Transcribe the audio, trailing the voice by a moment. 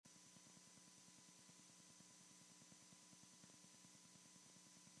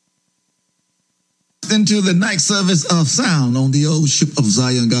listening to the night service of sound on the old ship of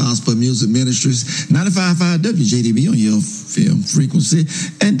Zion Gospel Music Ministries, 95.5 WJDB on your film frequency,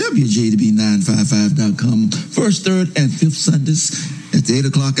 and WJDB955.com. First, third, and fifth Sundays at the 8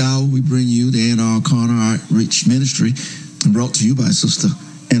 o'clock hour, we bring you the N.R. Connor Outreach Ministry, brought to you by Sister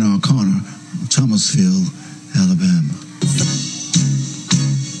N.R. Connor, Thomasville, Alabama.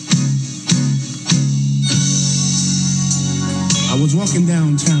 I was walking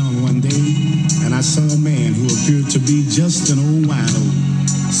downtown one day, and I saw a man who appeared to be just an old wino,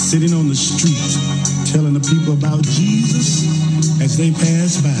 sitting on the street, telling the people about Jesus as they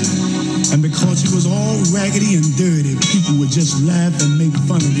passed by. And because he was all raggedy and dirty, people would just laugh and make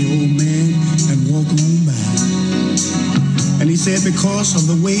fun of the old man and walk on by. And he said, because of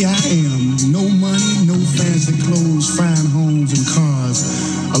the way I am, no money, no fancy clothes, fine homes and cars,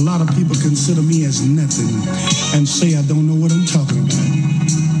 a lot of people consider me as nothing and say I don't know what I'm talking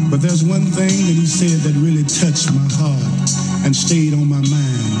about. But there's one thing that he said that really touched my heart and stayed on my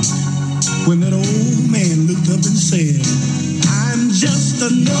mind. When that old man looked up and said, I'm just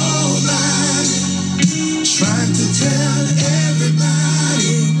a nobody trying to tell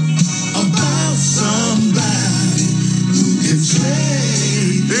everybody about somebody who can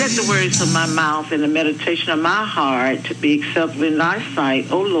save. Let the words of my mouth and the meditation of my heart be acceptable in thy sight,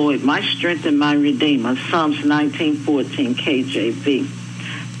 O Lord, my strength and my redeemer. Psalms 19:14 KJV.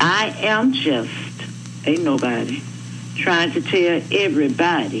 I am just a nobody trying to tell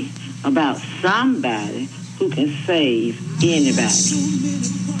everybody about somebody who can save anybody.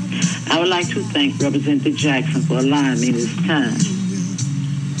 I would like to thank Representative Jackson for allowing me this time.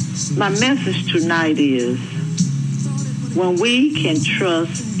 My message tonight is, when we can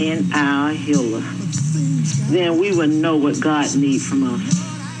trust in our healer, then we will know what God needs from us.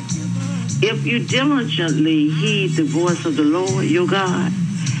 If you diligently heed the voice of the Lord, your God,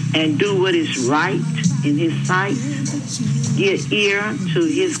 and do what is right in his sight, give ear to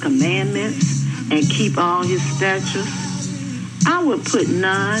his commandments, and keep all his statutes, I will put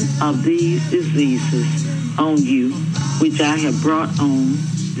none of these diseases on you, which I have brought on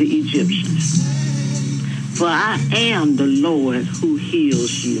the Egyptians. For I am the Lord who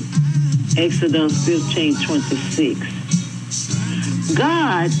heals you. Exodus 15:26.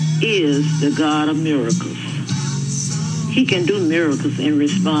 God is the God of miracles. He can do miracles and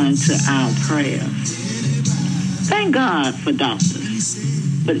respond to our prayers. Thank God for doctors,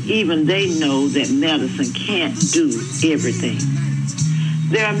 but even they know that medicine can't do everything.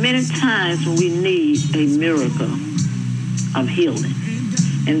 There are many times when we need a miracle of healing.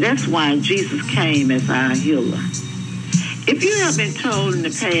 And that's why Jesus came as our healer. If you have been told in the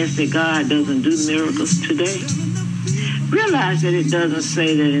past that God doesn't do miracles today, realize that it doesn't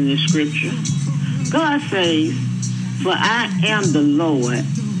say that in the scripture. God says, for I am the Lord,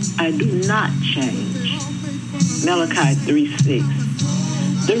 I do not change. Malachi 3:6.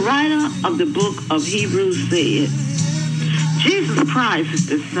 The writer of the book of Hebrews said, Jesus Christ is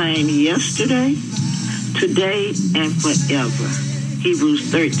the same yesterday, today, and forever. Hebrews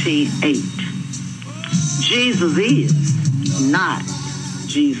 13:8. Jesus is, not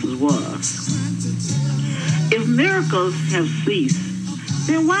Jesus was. If miracles have ceased,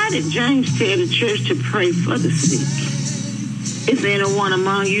 then why did James tell the church to pray for the sick? Is anyone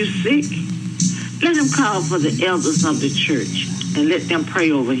among you sick? Let him call for the elders of the church and let them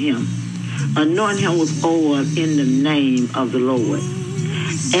pray over him. Anoint him with oil in the name of the Lord.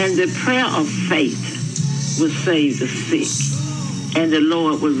 And the prayer of faith will save the sick, and the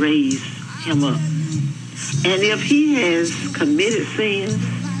Lord will raise him up. And if he has committed sins,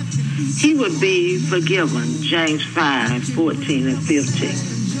 he will be forgiven. James 5:14 and 15.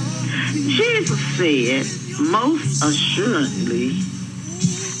 Jesus said, most assuredly,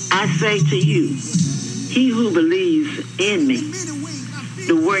 I say to you, he who believes in me,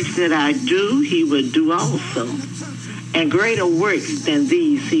 the works that I do, he will do also. And greater works than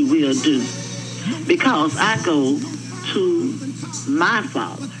these he will do, because I go to my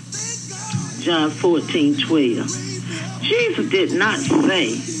Father. John 14:12. Jesus did not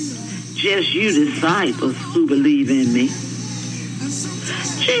say, just you disciples who believe in me.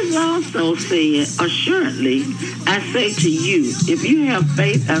 Jesus also said, assuredly, I say to you, if you have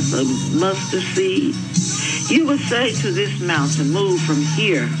faith as a mustard seed, you will say to this mountain, move from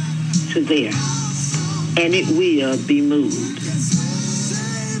here to there, and it will be moved.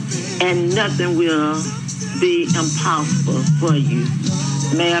 And nothing will be impossible for you.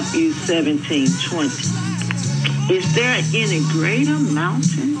 Matthew 17:20. Is there any greater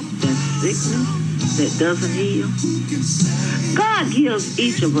mountain than sickness that doesn't heal? God gives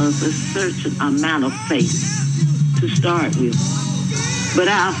each of us a certain amount of faith to start with. But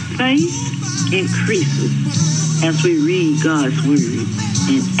our faith increases as we read God's word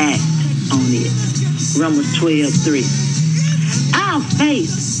and act on it. Romans 12:3. Our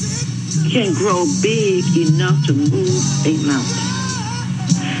faith can grow big enough to move a mountain.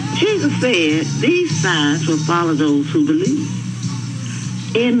 Jesus said, these signs will follow those who believe.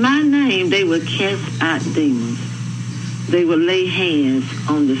 In my name, they will cast out demons. They will lay hands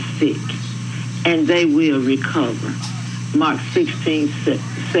on the sick, and they will recover. Mark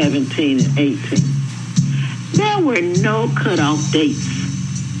 16:17 and 18. There were no cutoff dates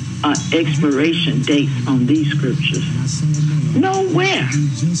or expiration dates on these scriptures. Nowhere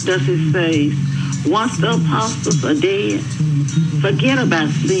does it say, once the apostles are dead, forget about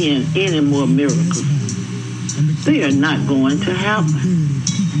seeing any more miracles. They are not going to happen.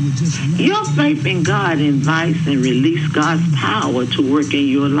 Your faith in God invites and releases God's power to work in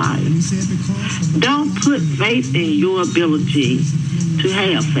your life. Don't put faith in your ability to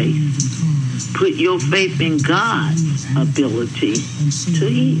have faith. Put your faith in God's ability to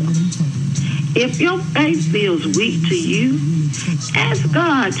heal. If your faith feels weak to you, ask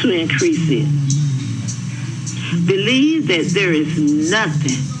God to increase it. Believe that there is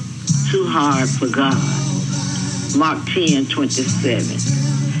nothing too hard for God. Mark 10:27.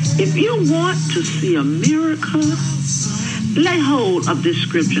 If you want to see a miracle, lay hold of this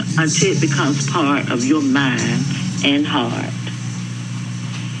scripture until it becomes part of your mind and heart.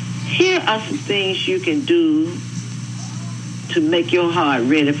 Here are some things you can do to make your heart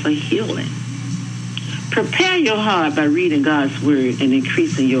ready for healing. Prepare your heart by reading God's word and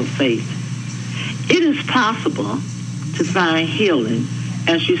increasing your faith. It is possible to find healing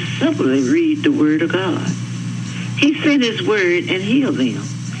as you simply read the word of God. He sent his word and healed them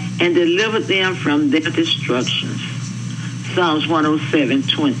and delivered them from their destructions. Psalms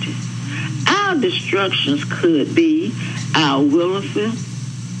 107:20. Our destructions could be our willful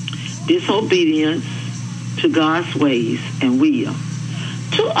disobedience to God's ways and will.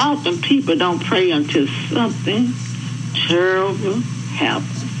 Too often people don't pray until something terrible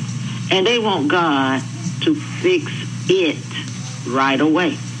happens, and they want God to fix it right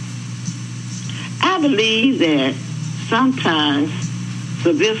away. I believe that sometimes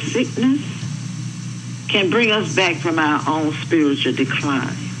severe sickness can bring us back from our own spiritual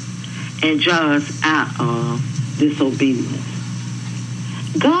decline and draw us out of disobedience.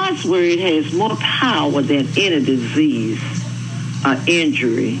 God's word has more power than any disease or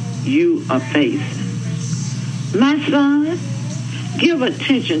injury you are facing. My son, give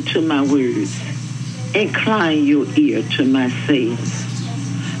attention to my words. Incline your ear to my sayings.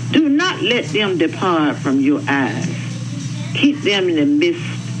 Do not let them depart from your eyes. Keep them in the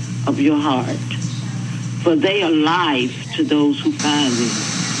midst of your heart, for they are life to those who find them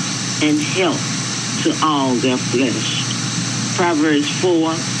and health to all their flesh. Proverbs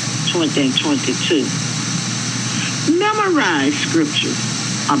 4:20 and 22. Memorize scriptures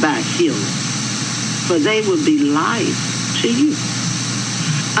about healing, for they will be life to you.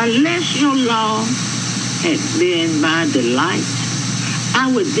 Unless your law had been my delight,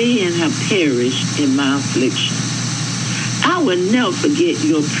 I would then have perished in my affliction. I will never forget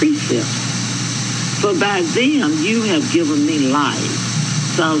your precepts, for by them you have given me life.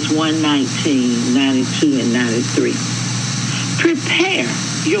 Psalms 119, 92, and 93. Prepare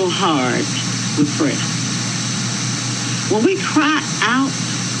your heart with prayer. When we cry out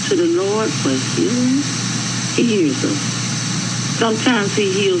to the Lord for healing, he hears us. Sometimes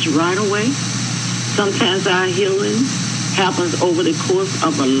he heals right away. Sometimes our healing happens over the course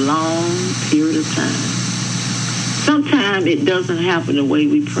of a long period of time. Sometimes it doesn't happen the way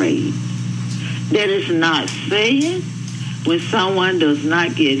we prayed. That is not saying when someone does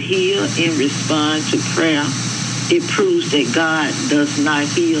not get healed in response to prayer, it proves that God does not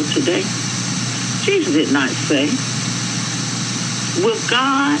heal today. Jesus did not say, with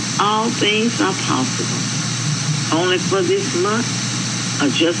God, all things are possible. Only for this month, or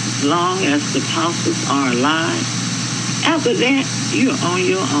just as long as the apostles are alive. After that, you're on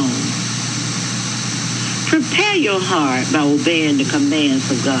your own. Prepare your heart by obeying the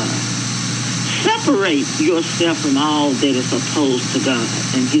commands of God. Separate yourself from all that is opposed to God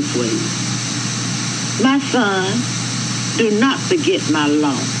and his ways. My son, do not forget my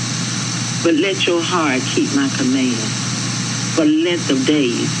law, but let your heart keep my commands. For length of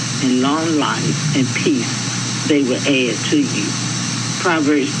days and long life and peace they will add to you.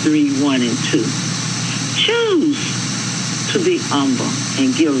 Proverbs 3:1 and 2. Choose to be humble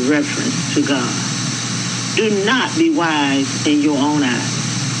and give reverence to God. Do not be wise in your own eyes.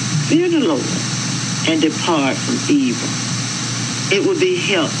 Fear the Lord and depart from evil. It will be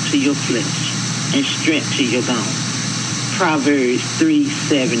health to your flesh and strength to your bones. Proverbs 3,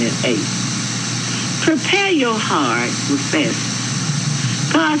 7, and 8. Prepare your heart with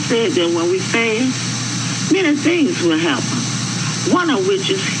fasting. God said that when we fast, many things will happen, one of which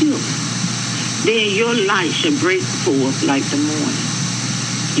is healing. Then your light shall break forth like the morning.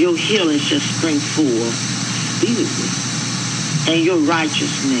 Your healing shall spring forth speedily, and your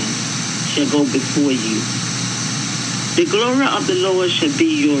righteousness shall go before you. The glory of the Lord shall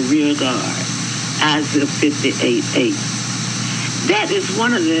be your rear guard. Isaiah 58:8. That is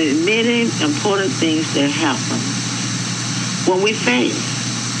one of the many important things that happen when we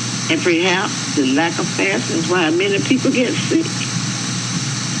fast. And perhaps the lack of fasting is why many people get sick.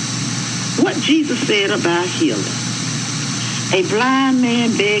 What Jesus said about healing. A blind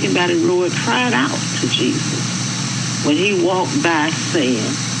man begging by the road cried out to Jesus when he walked by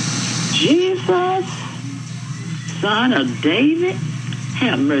saying, Jesus, Son of David,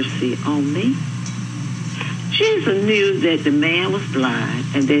 have mercy on me. Jesus knew that the man was blind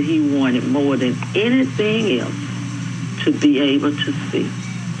and that he wanted more than anything else to be able to see.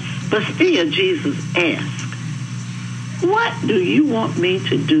 But still, Jesus asked, what do you want me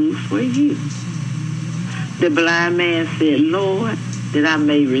to do for you? The blind man said, Lord, that I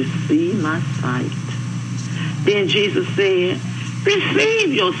may receive my sight. Then Jesus said,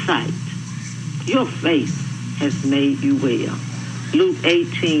 receive your sight. Your faith has made you well. Luke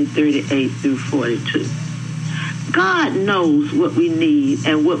 18:38 through 42. God knows what we need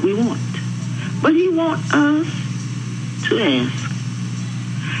and what we want, but he wants us to ask.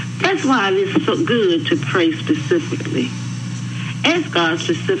 That's why it is so good to pray specifically. Ask God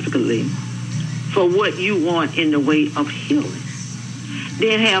specifically for what you want in the way of healing.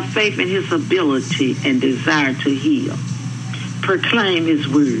 Then have faith in his ability and desire to heal. Proclaim his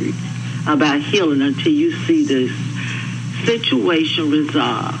word about healing until you see this situation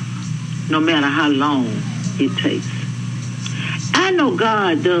resolved, no matter how long it takes. I know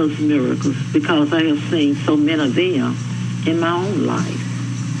God does miracles because I have seen so many of them in my own life.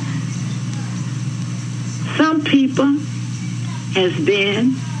 Some people has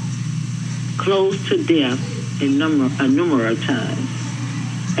been close to death a number of times,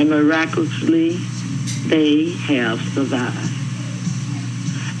 and miraculously they have survived.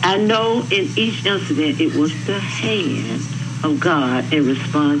 I know in each incident it was the hand of God in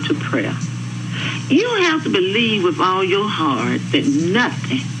response to prayer. You have to believe with all your heart that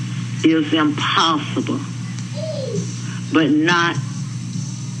nothing is impossible, but not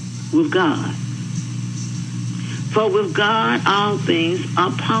with God. For with God, all things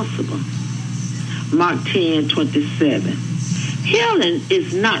are possible. Mark 10:27. Healing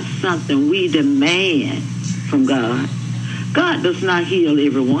is not something we demand from God. God does not heal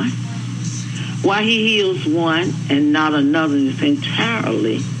everyone. Why he heals one and not another is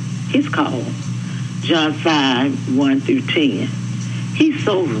entirely his call. John 5:1 through 10. He's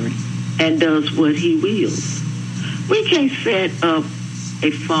sovereign and does what he wills. We can't set up a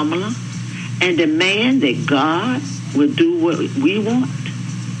formula and demand that God will do what we want.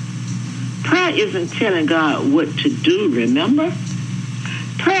 Prayer isn't telling God what to do, remember?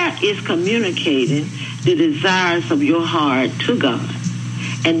 Prayer is communicating the desires of your heart to God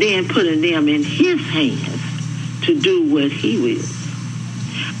and then putting them in his hands to do what he wills.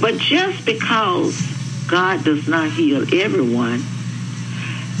 But just because God does not heal everyone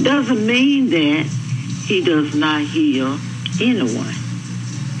doesn't mean that he does not heal anyone.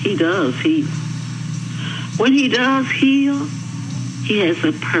 He does heal. When he does heal, he has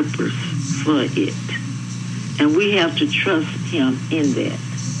a purpose for it. And we have to trust him in that.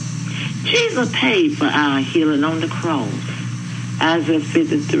 Jesus paid for our healing on the cross. Isaiah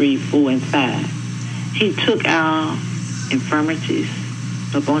 53:4 and 5. He took our infirmities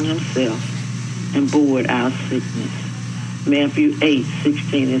upon himself and bore our sickness. Matthew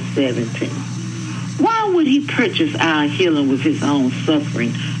 8:16 and 17. Why would he purchase our healing with his own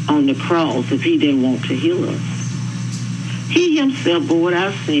suffering on the cross if he didn't want to heal us? He himself bore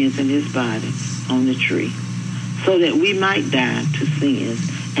our sins in his body on the tree so that we might die to sins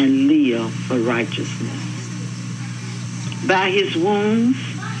and live for righteousness. By his wounds,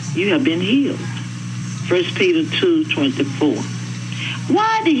 you have been healed. 1 Peter 2:24.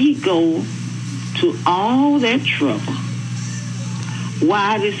 Why did he go to all that trouble?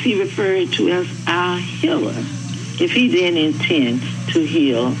 Why does he refer to as our healer if he didn't intend to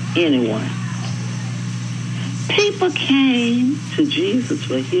heal anyone? People came to Jesus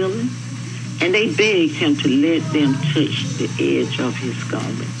for healing, and they begged him to let them touch the edge of his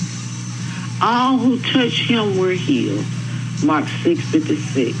garment. All who touched him were healed. Mark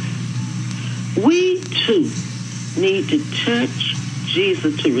 6:56. We, too, need to touch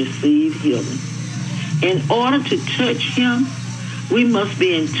Jesus to receive healing. In order to touch him, we must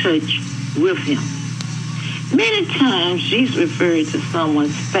be in touch with him. Many times, Jesus referred to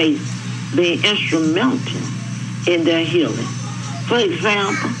someone's faith being instrumental in their healing. For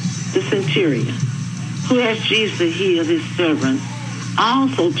example, the centurion, who asked Jesus to heal his servant,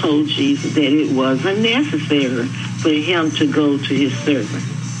 also told Jesus that it wasn't necessary for him to go to his servant.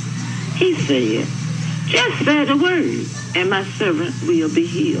 He said, just say the word, and my servant will be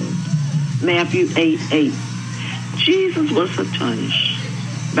healed. Matthew 8:8. Jesus was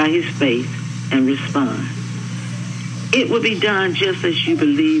astonished by his faith and responded, it will be done just as you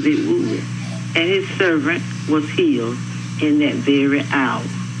believe it would. And his servant was healed in that very hour.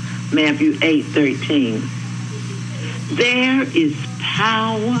 Matthew 8:13. There is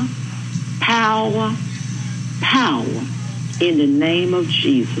power in the name of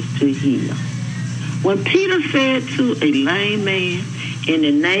Jesus to heal. When Peter said to a lame man, in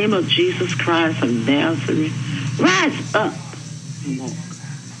the name of Jesus Christ of Nazareth, rise up and walk,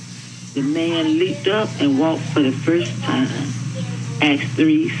 the man leaped up and walked for the first time. Acts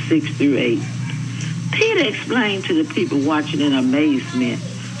 3:6-8. Peter explained to the people watching in amazement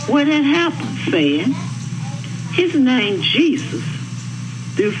what had happened, saying, his name Jesus,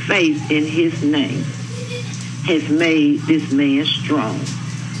 through faith in his name, has made this man strong,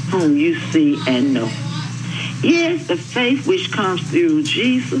 whom you see and know. Yes, the faith which comes through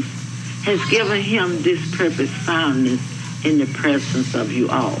Jesus has given him this perfect soundness in the presence of you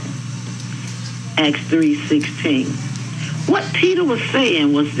all. Acts 3:16. What Peter was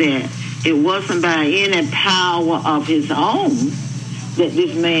saying was that it wasn't by any power of his own that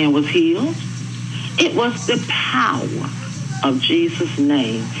this man was healed. It was the power of Jesus'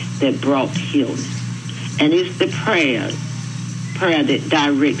 name that brought healing. And it's the prayer that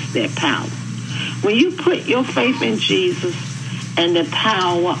directs that power. When you put your faith in Jesus and the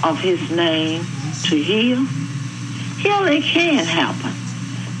power of his name to heal, healing can happen.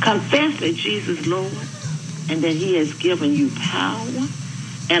 Confess that Jesus is Lord and that he has given you power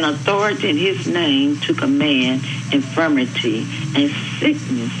and authority in his name to command infirmity and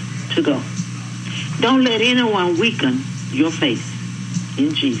sickness to go. Don't let anyone weaken your faith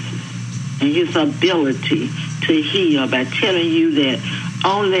in Jesus and his ability to heal by telling you that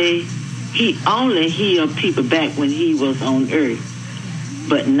he only healed people back when he was on earth,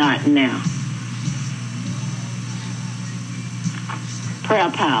 but not now. Prayer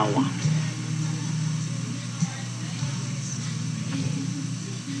power.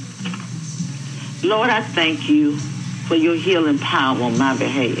 Lord, I thank you for your healing power on my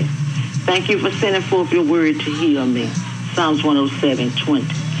behalf. Thank you for sending forth your word to heal me. Psalms 107:20.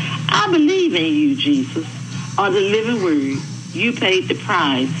 I believe in you, Jesus, are the living word. You paid the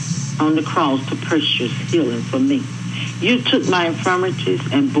price on the cross to purchase healing for me. You took my infirmities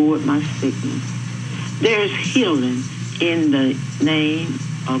and bore my sickness. There is healing in the name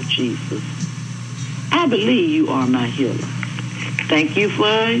of Jesus. I believe you are my healer. Thank you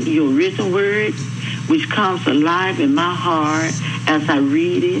for your written word, which comes alive in my heart as I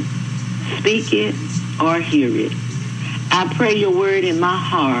read it, speak it, or hear it. I pray your word in my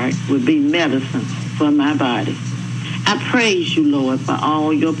heart will be medicine for my body. I praise you, Lord, for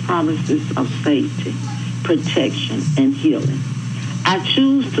all your promises of safety, protection, and healing. I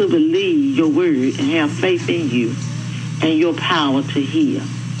choose to believe your word and have faith in you and your power to heal.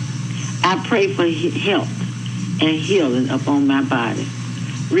 I pray for health and healing upon my body.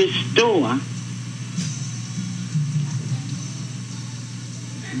 Restore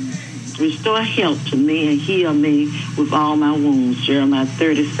health to me and heal me with all my wounds, Jeremiah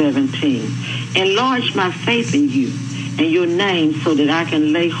 30:17. Enlarge my faith in you and your name so that I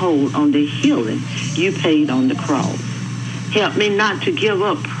can lay hold on the healing you paid on the cross. Help me not to give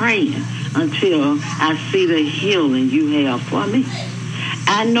up praying until I see the healing you have for me.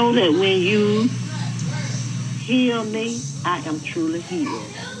 I know that when you heal me, I am truly healed.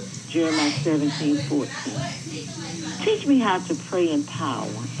 Jeremiah 17:14. Teach me how to pray in power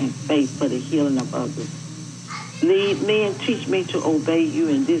and faith for the healing of others. Lead me and teach me to obey you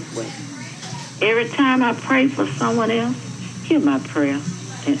in this way. Every time I pray for someone else, hear my prayer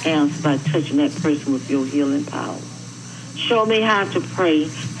and answer by touching that person with your healing power. Show me how to pray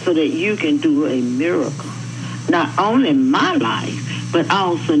so that you can do a miracle, not only in my life, but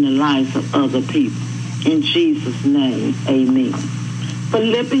also in the lives of other people. In Jesus' name, amen.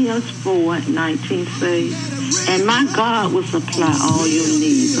 Philippians 4:19 says, and my God will supply all your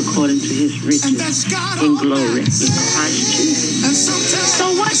needs according to his riches in glory in Christ Jesus. So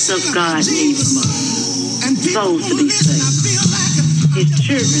what does God need from us? Souls to be saved, his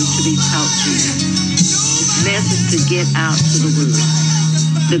children to be taught Jesus, his message to get out to the world,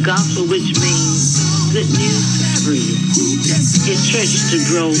 The gospel, which means good news to free. His church to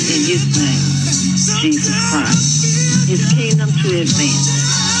grow in his name, Jesus Christ. His kingdom to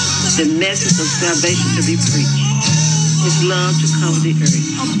advance. The message of salvation to be preached. His love to cover the earth.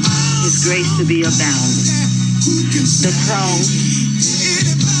 His grace to be abounding. The cross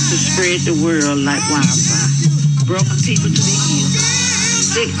to spread the world like wildfire. Broken people to be healed.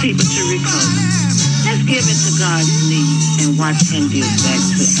 Sick people to recover. Let's give it to God's needs and watch him give back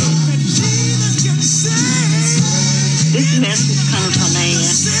to us. This message comes from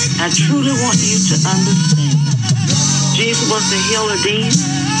Ann. I truly want you to understand. Jesus was the healer then.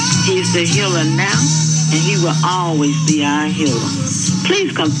 He's the healer now. And he will always be our healer.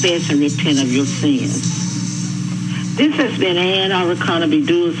 Please confess and repent of your sins. This has been Ann O'Connor,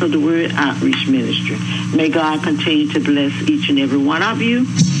 Doers of the Word Outreach Ministry. May God continue to bless each and every one of you.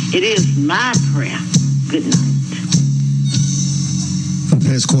 It is my prayer. Good night. For the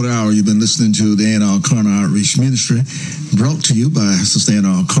past quarter hour, you've been listening to the Ann O'Connor Outreach Ministry, brought to you by Sister Ann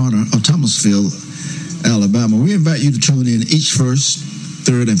O'Connor of Thomasville, Alabama. We invite you to tune in each first,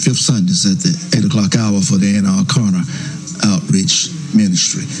 third, and fifth Sundays at the 8 o'clock hour for the Ann O'Connor Outreach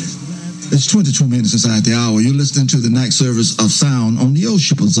Ministry. It's 22 minutes inside the hour. You're listening to the night service of sound on the Old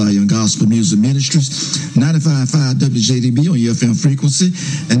Ship of Zion Gospel Music Ministries, 95.5 WJDB on your FM frequency,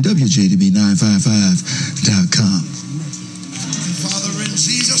 and WJDB955.com. Father, in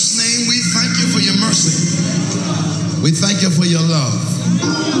Jesus' name, we thank you for your mercy. We thank you for your love.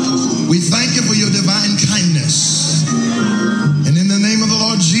 We thank you for your divine kindness. And in the name of the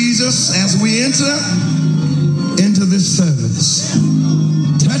Lord Jesus, as we enter into this service,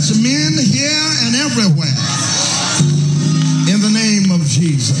 touch men here and everywhere in the name of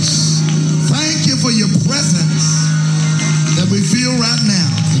Jesus. Thank you for your presence that we feel right now.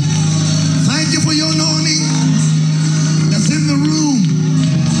 Thank you for your anointing that's in the room.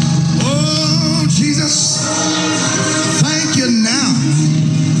 Oh, Jesus, thank you now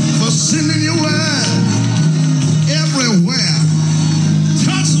for sending your word everywhere.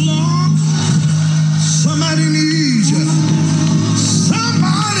 Touch, Lord. Somebody needs you.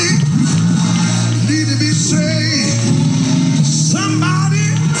 Somebody need to be saved.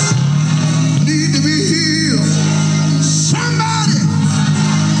 Somebody need to be healed. Somebody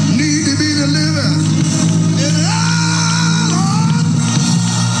need to be delivered. And Lord,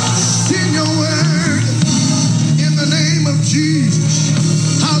 send your word in the name of Jesus.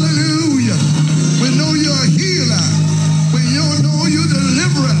 Hallelujah. We know you're a healer. We know you're a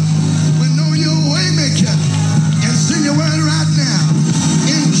deliverer. We know you're a way maker. And send your word right now.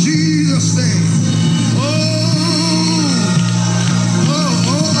 In Jesus' name.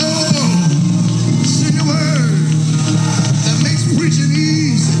 Send your word that makes preaching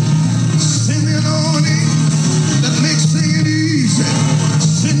easy. Send the anointing that makes singing easy.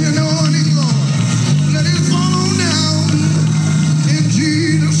 Send the anointing, Lord. Let it fall down in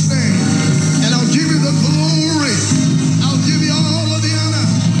Jesus' name. And I'll give you the glory. I'll give you all of the honor.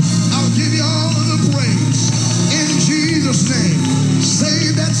 I'll give you all of the praise. In Jesus' name.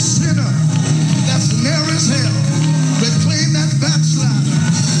 Save that sinner that's near as hell. Reclaim that backslider.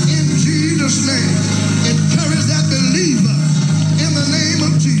 In Jesus' name. Encourage that believer. In the name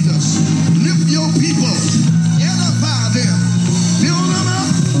of Jesus. Lift your people. Edify them. Build them up.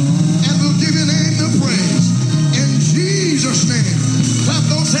 And we'll give your name the praise. In Jesus' name. Clap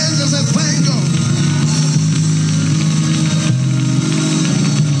those hands and say, thank God.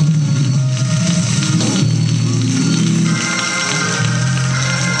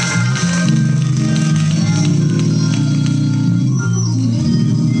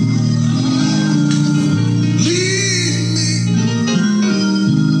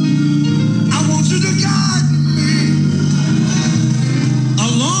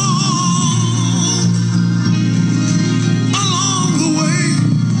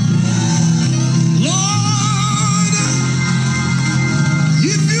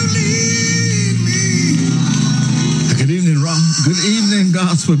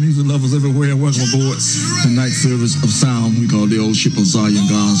 Gospel music lovers everywhere, welcome aboard the night service of sound we call the Old Ship of Zion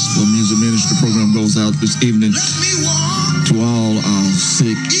Gospel Music Ministry. Program goes out this evening to all our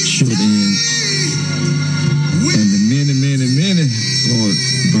sick, shut in, and the many, Lord,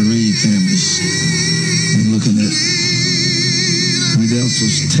 bereaved families. I'm looking at Modesto,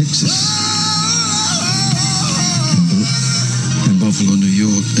 Texas, and Buffalo, New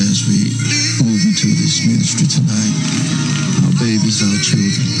York, as we move into this ministry tonight. Our babies, our children. I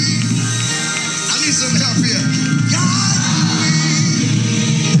need some help here. God.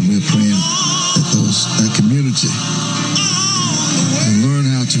 And we're praying that that community will learn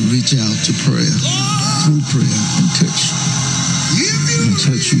how to reach out to prayer, through prayer, and touch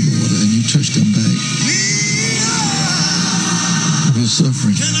touch you, Lord, and you touch them back. We're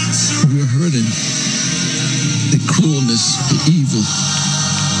suffering. We're hurting. The cruelness, the evil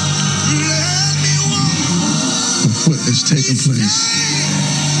of what has taken place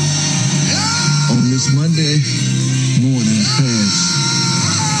on this Monday morning fast.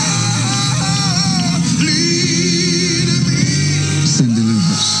 Send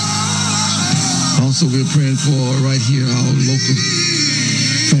deliverance. Also, we're praying for right here our local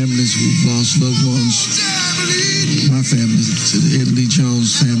families who've lost loved ones. My family, to the Ed Lee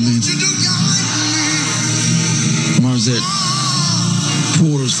Jones family, Marzette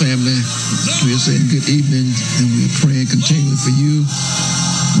Porter's family. We're saying good evening, and we're praying continually for you,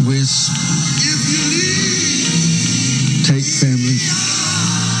 Wes Tate family,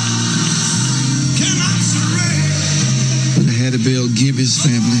 for the Hattie Bell Gibby's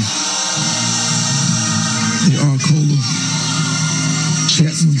family, the Arcola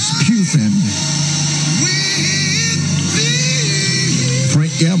Chapman's Pugh family,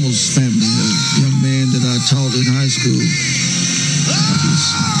 Frank Gamble's family, a young man that I taught in high school. I was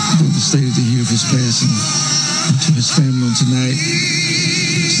devastated to hear of his passing. To his family on tonight,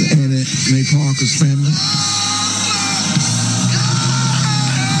 to Anna Mae Parker's family,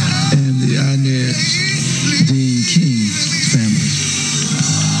 and the Inez Dean King's family.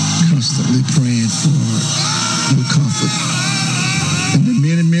 Constantly praying for your comfort. And the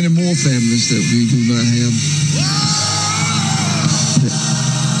many, many more families that we do not have that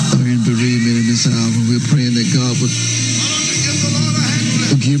are in bereavement in this hour. We're praying that God would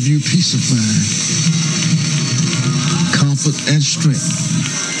give you peace of mind, comfort and strength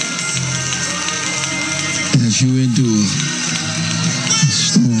as you endure the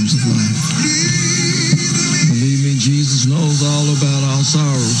storms of life. Believe me, Jesus knows all about our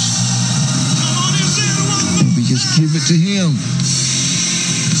sorrows. And we just give it to him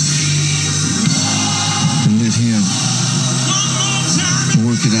and let him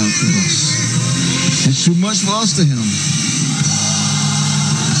work it out for us. It's too much for us to him.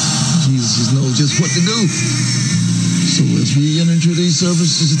 Jesus just knows just what to do. So as we enter into these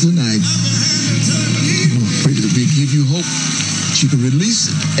services tonight, I pray that we give you hope that you can release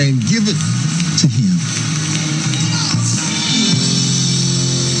it and give it to him.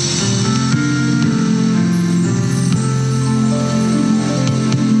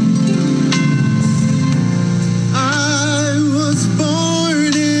 I was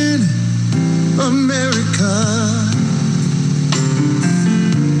born in America.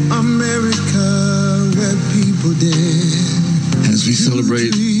 Where people did. As we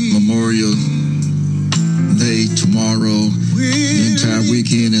celebrate Memorial Day tomorrow, the entire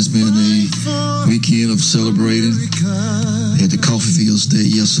weekend has been a weekend of celebrating. We had the Coffeyville's Day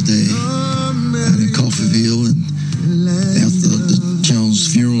yesterday out in Coffeyville, and after the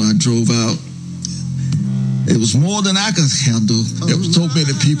Jones funeral, I drove out. It was more than I could handle. There was so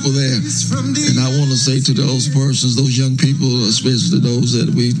many people there. And I want to say to those persons, those young people, especially those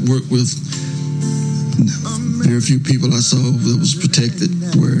that we work with, very few people I saw that was protected,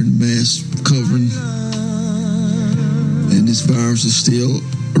 wearing masks, covering. And this virus is still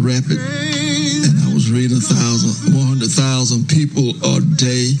rapid. And I was reading 100,000 people a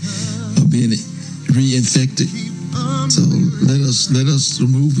day are being reinfected. So let us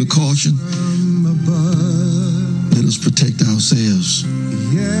remove the caution. Let us protect ourselves.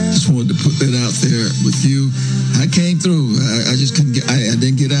 Just wanted to put that out there with you. I came through. I just couldn't get. I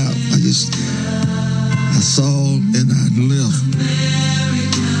didn't get out. I saw and I left.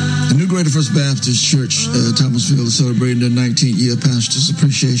 The New Greater First Baptist Church, Thomasville, is celebrating their 19th year Pastor's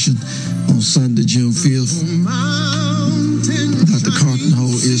Appreciation on Sunday, June 5th. Dr. Carlton Ho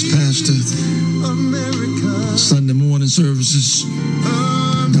is pastor. Sunday morning services,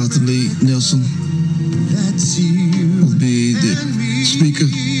 Dr. Lee Nelson will be the speaker.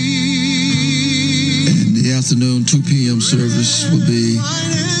 And the afternoon 2 p.m. service will be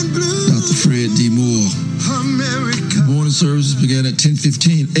Dr. Fred D. Moore. Morning services began at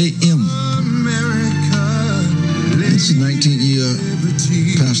 10:15 a.m. It's the 19th year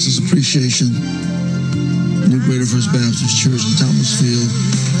Pastor's Appreciation, New Greater First Baptist Church in Thomasville.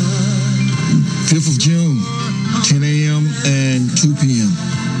 5th of June, 10 a.m. and 2 p.m.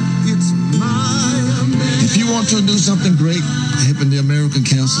 If you want to do something great, helping the American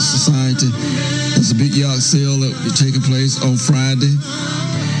Cancer Society, there's a big yard sale that will be taking place on Friday,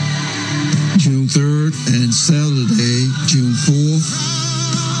 June 3rd, and Saturday, June 4th,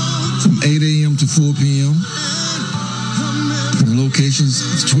 from 8 a.m. to 4 p.m. The locations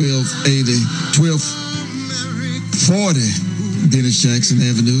is 1240 Dennis Jackson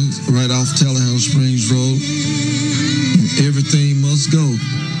Avenue, right off Tallahassee Springs Road. Everything must go.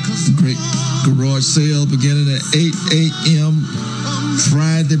 Great garage sale beginning at 8 a.m.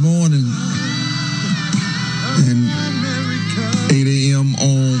 Friday morning and 8 a.m.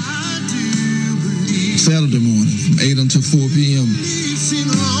 on Saturday morning from 8 until 4 p.m.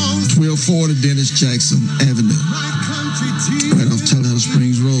 1240 Dennis Jackson Avenue, right off Colorado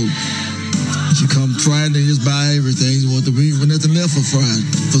Springs Road. You come Friday, just buy everything. You want to be nothing left for Friday,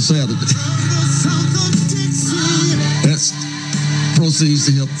 for Saturday. That's proceeds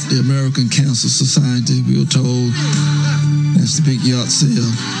to help the American Cancer Society. We were told that's the big yacht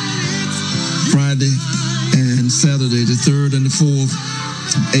sale. Friday and Saturday, the 3rd and the 4th,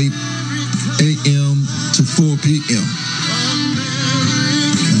 from 8 a.m. to 4 p.m.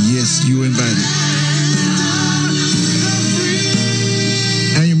 And yes, you invited.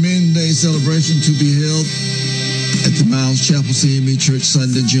 Annual Men's Day celebration to be held at the Miles Chapel CME Church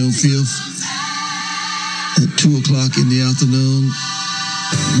Sunday, June 5th at 2 o'clock in the afternoon.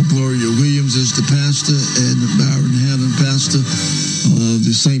 Gloria Williams is the pastor, and Byron Hannon, pastor of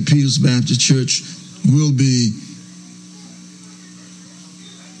the St. Peter's Baptist Church, will be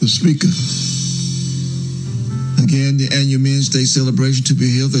the speaker. Again, the annual Men's Day celebration to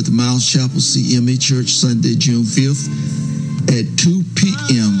be held at the Miles Chapel CME Church Sunday, June 5th at 2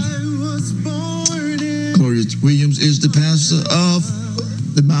 p.m. Gloria Williams is the pastor of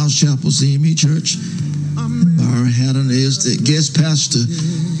the Miles Chapel CME Church. Byron Hannon is the guest pastor,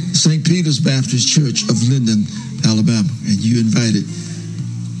 St. Peter's Baptist Church of Linden, Alabama, and you invited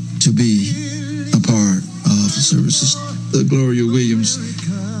to be a part of the services. Gloria Williams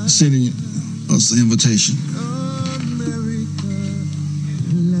sending us the invitation.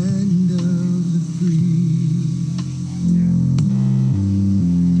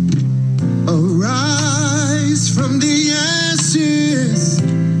 Arise from the ashes,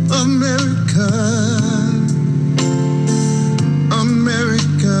 America.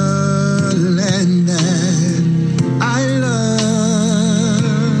 Land that I love.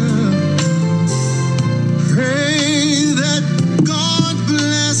 Pray that God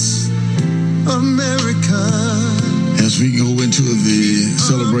bless America. As we go into the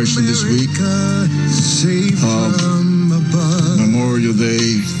celebration this week of Memorial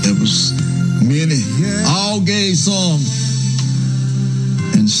Day, there was many. All gave some,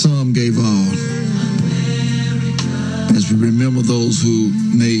 and some gave all. As we remember those who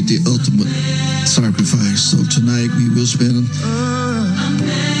made the ultimate sacrifice. So tonight we will spend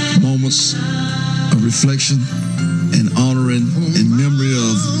moments of reflection and honoring in memory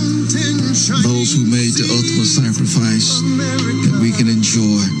of those who made the ultimate sacrifice that we can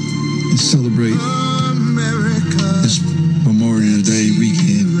enjoy and celebrate this Memorial Day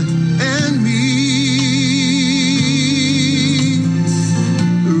weekend. And me.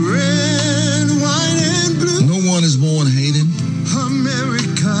 No one is born hating.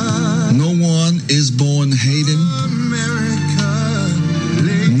 America. No one is born hating. America.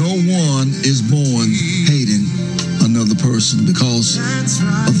 No one is born hating another person because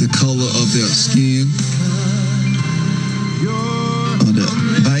of the color of their skin, or their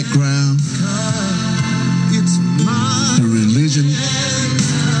background, their religion,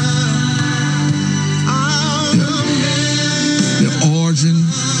 their origin,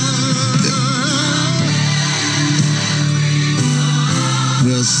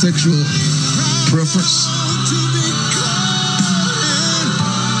 their sexual preference.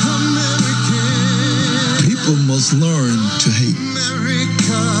 People must learn to hate.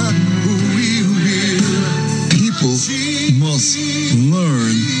 People must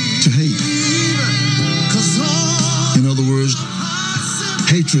learn to hate. In other words,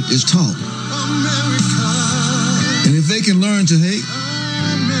 hatred is taught. And if they can learn to hate,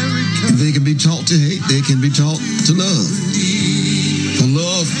 if they can be taught to hate, they can be taught to love. For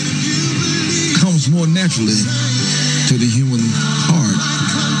love comes more naturally to the human heart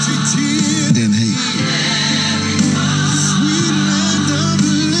than hate.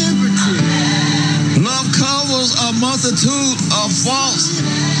 Love covers a multitude of faults,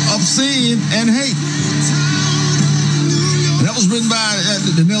 obscene, and hate. That was written by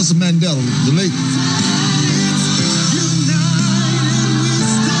the Nelson Mandela, the late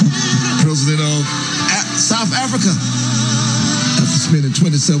president of South Africa, after spending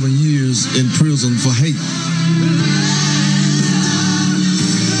 27 years in prison for hate.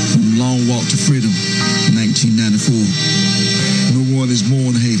 From Long Walk to Freedom, 1994. No one is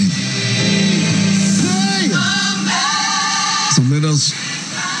born hating. So let us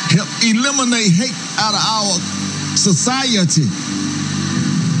help eliminate hate out of our society.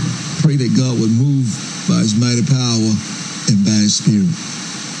 Pray that God would move by his mighty power and by his spirit.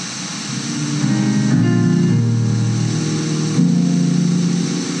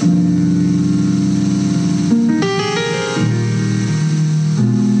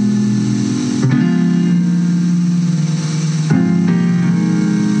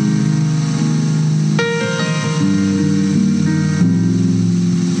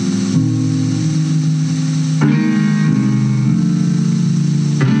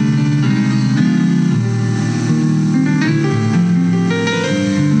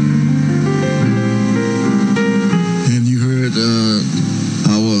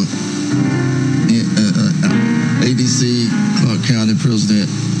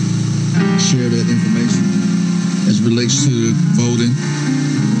 president share that information as it relates to voting.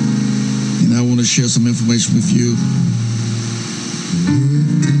 And I want to share some information with you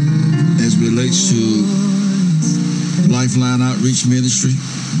as it relates to Lifeline Outreach Ministry,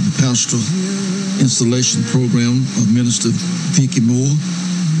 the pastoral installation program of Minister Vicky Moore,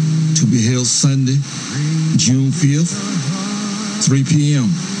 to be held Sunday, June 5th, 3 p.m.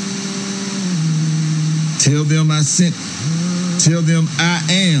 Tell them I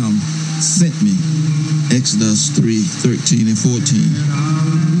am sent me. Exodus 3:13 and 14.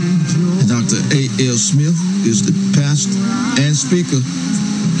 And Dr. A.L. Smith is the pastor and speaker.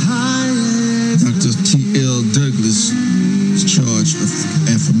 Dr. T.L. Douglas is charged of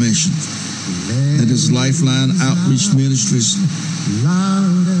affirmation. That is Lifeline Outreach Ministries,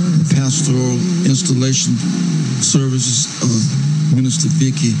 pastoral installation services of Minister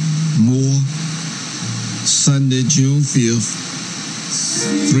Vicky Moore, Sunday, June 5th,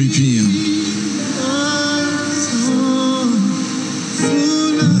 3 p.m.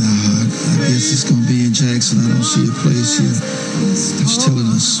 I guess it's going to be in Jackson. I don't see a place here. It's telling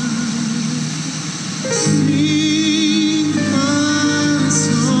us.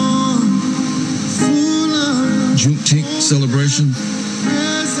 Juneteenth celebration,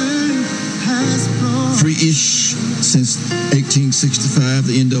 free-ish since 1865,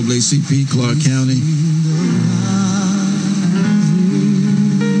 the NAACP, Clark County,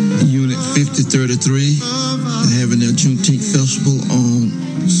 Unit 5033, having their Juneteenth festival on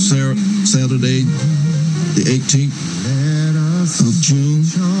Saturday, the 18th of June,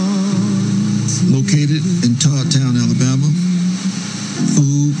 located in Toddtown, Alabama.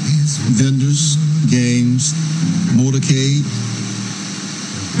 Food, vendors, games, motorcade,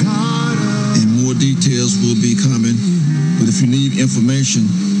 and more details will be coming. But if you need information,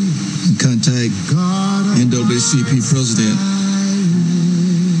 contact NAACP President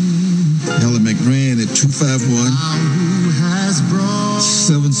Helen McGran at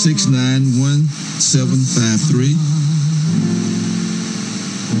 251-769-1753.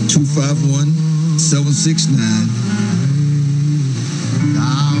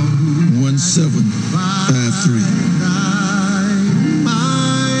 251-769-1753.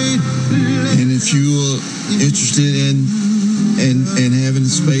 And if you are interested in having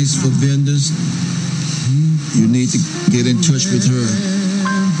space for vendors, you need to get in touch with her.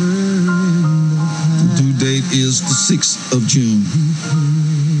 The due date is the 6th of June,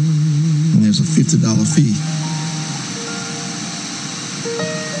 and there's a $50 fee.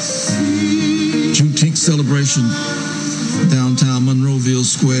 Juneteenth celebration, downtown Monroeville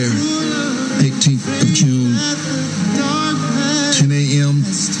Square, 18th of June, 10 a.m.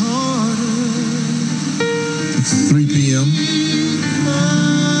 3 p.m.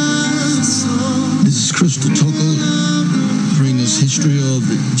 This is Crystal Tucker, bringing us history of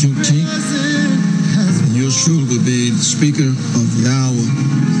the Juneteenth. And yours truly will be the speaker of the hour.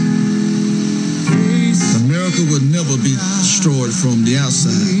 America will never be destroyed from the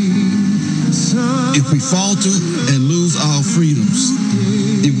outside. If we falter and lose our freedoms,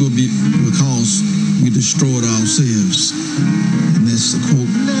 it will be because we destroyed ourselves. And that's a quote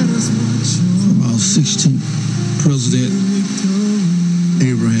from our 16th President,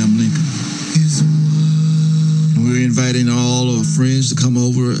 Abraham Lincoln. And we're inviting all our friends to come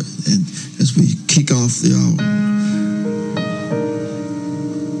over and as we kick off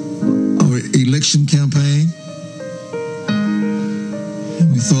our election campaign.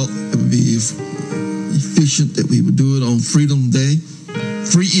 And we thought it would be efficient that we would do it on Freedom Day,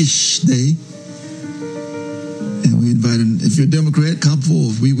 Free-ish Day. And we invited, if you're a Democrat, come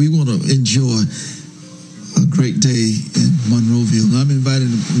forward. We want to enjoy a great day in Monroeville. And I'm inviting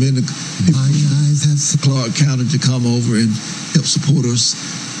many people from Clark County to come over and help support us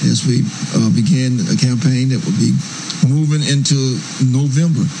as we begin a campaign that will be moving into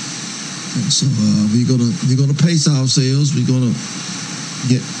November. And so we're gonna pace ourselves. We're gonna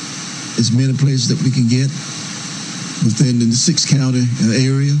get as many places that we can get within the 6-county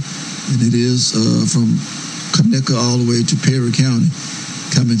area, and it is from Conecuh all the way to Perry County,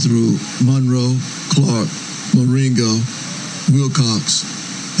 coming through Monroe, Clark, Marengo, Wilcox,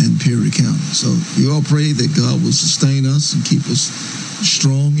 and Perry County. So you all pray that God will sustain us and keep us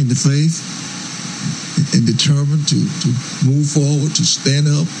strong in the faith and determined to move forward, to stand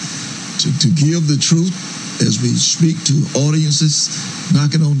up, to give the truth as we speak to audiences,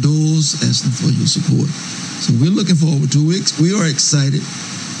 knocking on doors, asking for your support. So we're looking forward to it. We are excited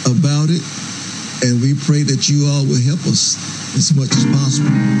about it, and we pray that you all will help us as much as possible.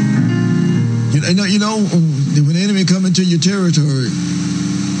 You know, when the enemy come into your territory,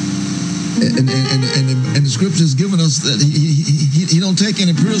 And the scripture has given us that he don't take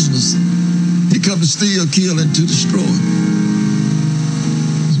any prisoners. He comes to steal, kill, and to destroy.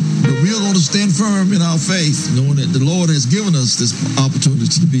 But we are going to stand firm in our faith, knowing that the Lord has given us this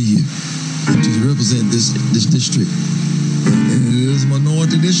opportunity to be here and to represent this district. And it is a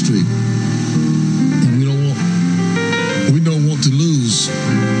minority district. And we don't want to lose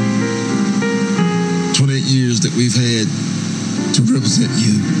 28 years that we've had to represent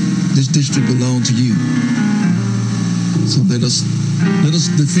you. This district belongs to you. So let us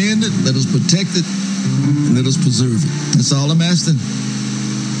defend it, let us protect it, and let us preserve it. That's all I'm asking.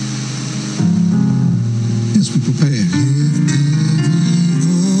 As we prepare.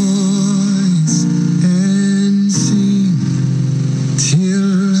 Voice and sing till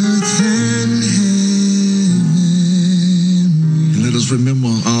earth and heaven. And let us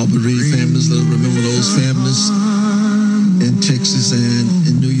remember our bereaved families. Let us remember those families in Texas and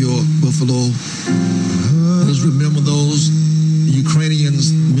in New York, Buffalo. Let us remember those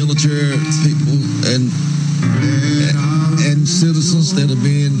Ukrainians, military people, and citizens that are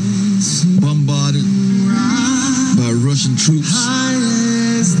being bombarded by Russian troops.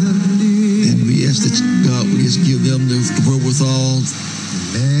 And we ask that God will just give them the wherewithal.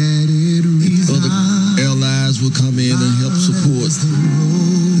 Other allies will come in and help support,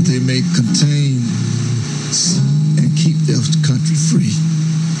 that they may contain and keep their country free.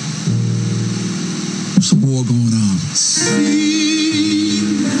 There's a war going on.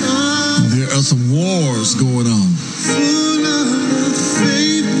 There are some wars going on. Full of the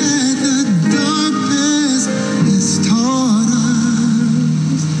faith that the darkness has taught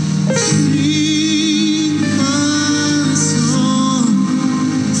us. Sing my song.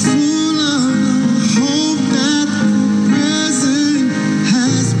 Full of the hope that the present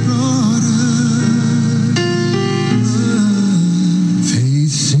has brought us.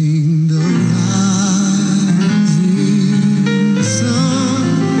 Facing the rising sun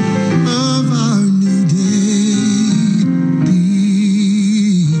of our new day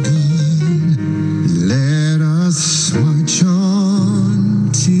begun. Let us march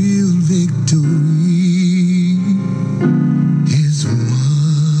on till victory is won.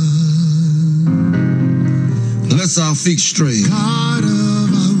 Let's our feet stray God of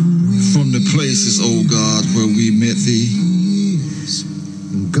our from the places, O God, where we met thee. ways,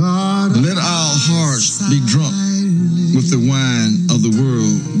 God of Let our hearts be drunk with the wine of the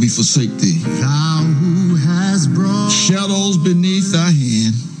world, we forsake thee. Thou who has brought Shadows beneath thy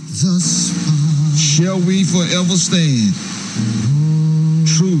hand, the spark. shall we forever stand,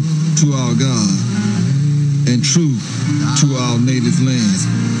 true to our God and true to our native land.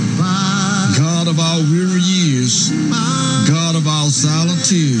 By God of our weary years, God of our silent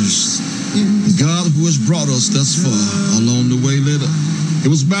tears, God who has brought us thus far along the way. It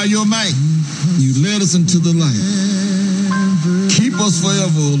was by your might you led us into the light. Keep us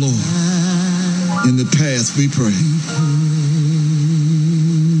forever, O Lord, in the path we pray.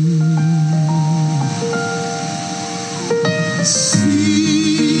 Sing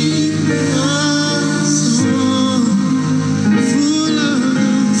a song full of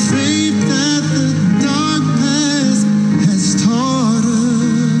the faith that the dark past has taught us.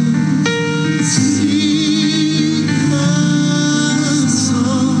 Sing a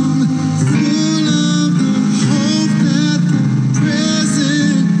song full of the hope that the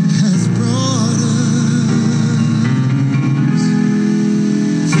present has brought us.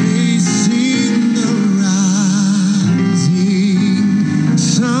 Facing the rising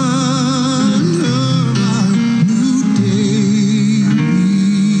sun of our new day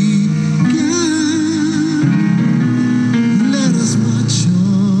begun. Let us march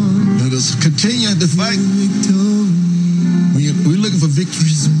on Let us continue to fight. victory. We're looking for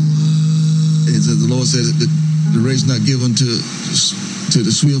victories. As the Lord said, the race not given to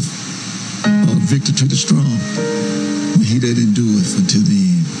the swift, or victor to the strong, but he that endureth until the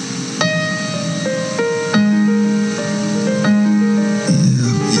end.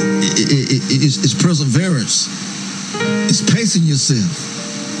 Yeah, it's perseverance. It's pacing yourself.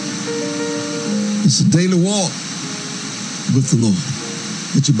 It's a daily walk with the Lord.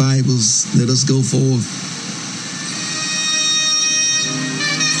 Get your Bibles. Let us go forth.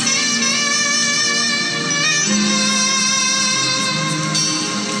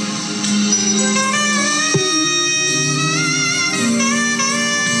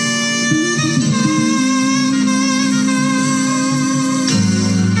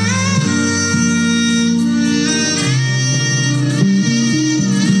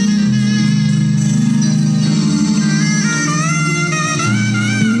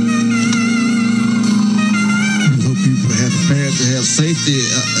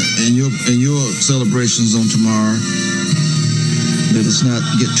 in your celebrations on tomorrow, let us not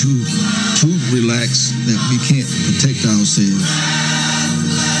get too relaxed that we can't protect ourselves.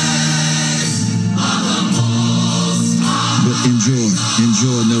 But enjoy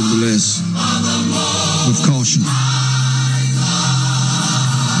nevertheless, with caution.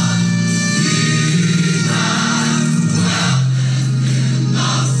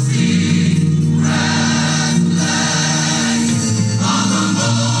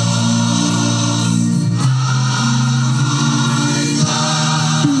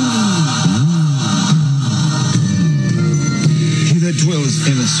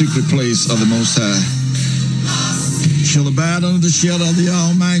 In the secret place of the Most High shall abide under the shelter of the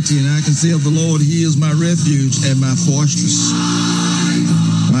Almighty, and I can say of the Lord, He is my refuge and my fortress,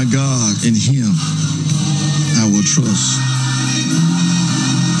 my God, in Him I will trust.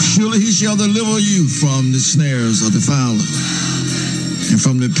 Surely He shall deliver you from the snares of the fowler, and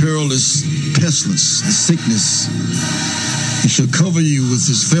from the perilous pestilence, the sickness. He shall cover you with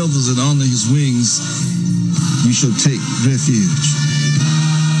His feathers, and under His wings you shall take refuge.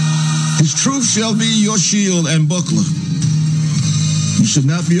 His truth shall be your shield and buckler. You should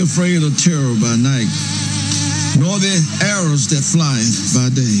not be afraid of terror by night, nor the arrows that flieth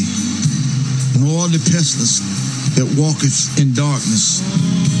by day, nor the pestilence that walketh in darkness,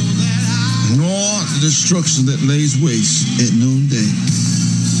 nor the destruction that lays waste at noonday.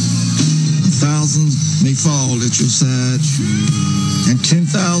 1,000 may fall at your side, and 10,000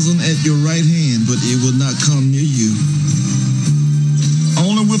 at your right hand, but it will not come near you.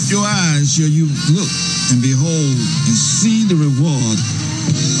 Only with your eyes shall you look and behold and see the reward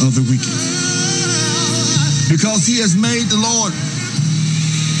of the wicked. Because He has made the Lord,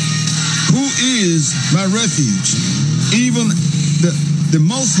 who is my refuge, even the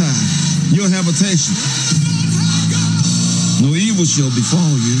Most High, your habitation. No evil shall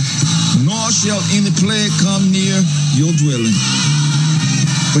befall you, nor shall any plague come near your dwelling.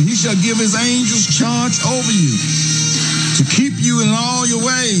 For He shall give His angels charge over you, to keep you in all your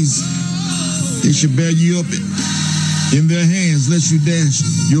ways. They shall bear you up in their hands, lest you dash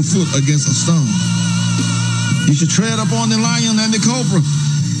your foot against a stone. You shall tread upon the lion and the cobra,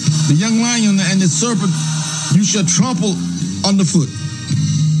 the young lion and the serpent you shall trample underfoot.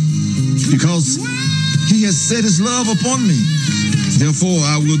 Because He has set His love upon me, therefore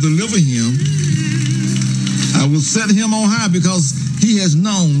I will deliver him. I will set him on high, because he has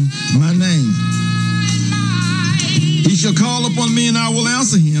known my name. He shall call upon me, and I will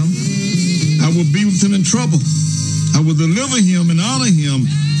answer him. I will be with him in trouble. I will deliver him and honor him,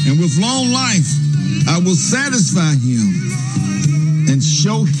 and with long life I will satisfy him and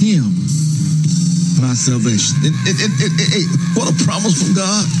show him my salvation. What a promise from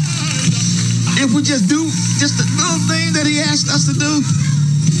God. If we just do just the little thing that He asked us to do,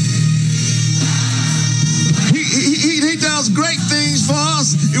 He does great things for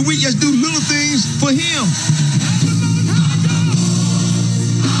us if we just do little things for Him.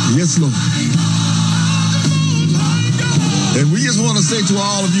 Yes, Lord. And we just want to say to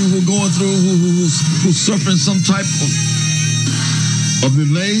all of you who are going through, who's suffering some type of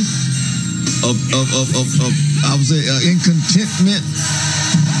delay, of I would say incontentment,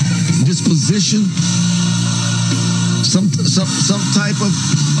 disposition, some type of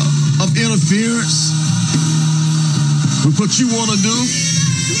interference with what you want to do,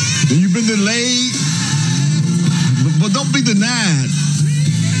 and you've been delayed, but don't be denied.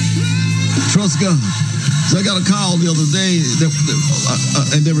 Trust God. So I got a call the other day,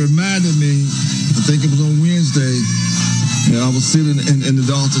 and they reminded me, I think it was on Wednesday, and I was sitting in the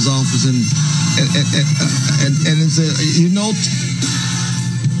doctor's office, and it said, you know,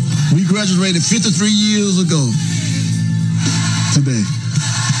 we graduated 53 years ago today.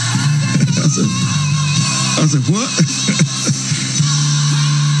 I said, what?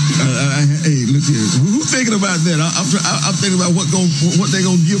 Hey, look here. Who's thinking about that? I'm thinking about what they're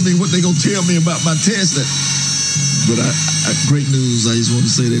gonna give me, what they're gonna tell me about my test. But great news. I just want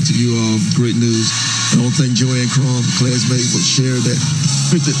to say that to you all. Great news. I don't think Joanne Crum, classmate, would share that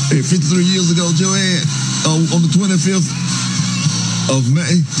 53 years ago, Joanne, on the 25th of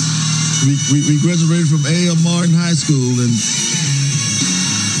May, we graduated from A.L. Martin High School, and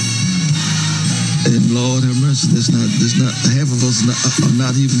Lord have mercy, there's not half of us are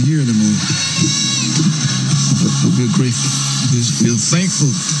not even here anymore. But we're grateful. We're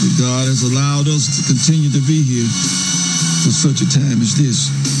thankful that God has allowed us to continue to be here for such a time as this.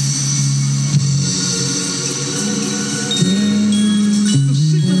 The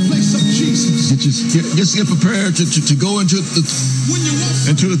secret place of Jesus. Just get prepared to go into the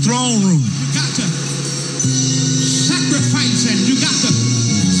throne room. You got to sacrifice, and you got to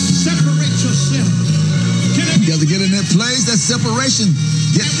separation.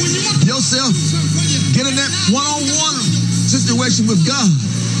 Get yourself, get in that one-on-one situation with God.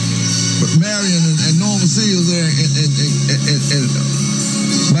 But Marion and Norma Seals there in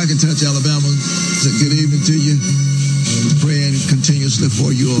McIntosh, Alabama, good evening to you. We're praying continuously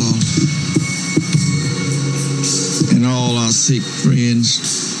for you all. And all our sick friends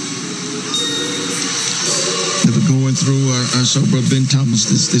that are going through. I saw Brother Ben Thomas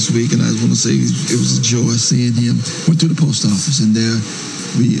this week, and I just want to say it was a joy seeing him. Went to the post office, and there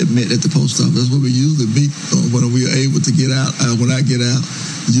we met at the post office. That's where we usually meet when we are able to get out. When I get out,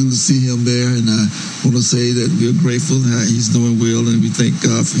 usually see him there, and I want to say that we're grateful that he's doing well, and we thank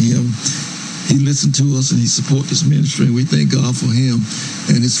God for him. He listened to us, and he supports this ministry, and we thank God for him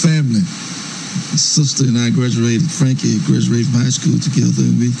and his family. His sister and I Frankie graduated from high school together,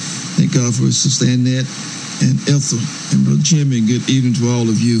 and we thank God for his sister Annette and Ethel and Brother Jimmy. Good evening to all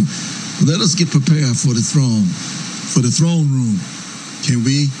of you. Let us get prepared for the throne room. Can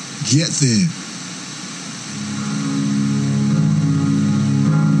we get there?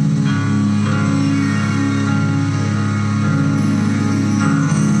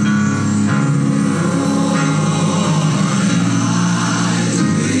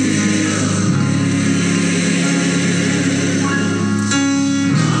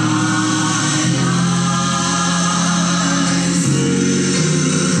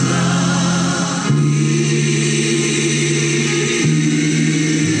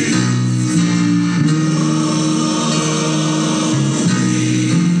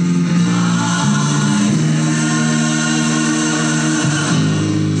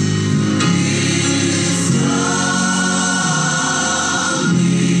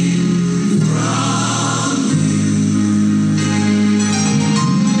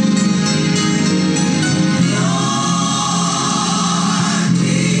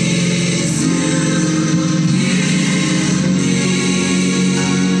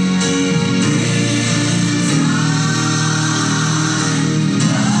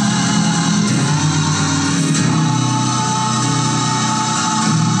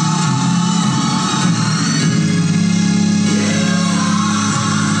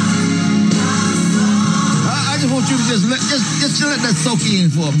 Just let that soak in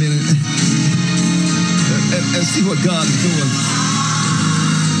for a minute and see what God is doing.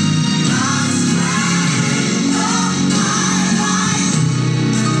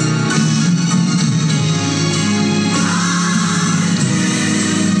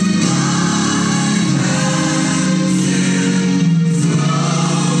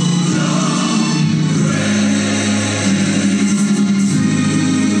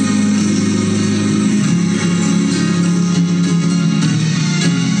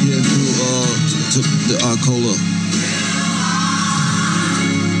 Arcola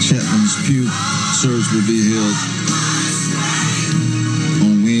Chapman's Pew service will be held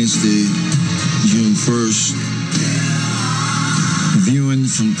on Wednesday, June 1st. Viewing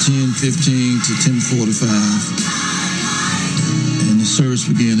from 10:15 to 10:45. And the service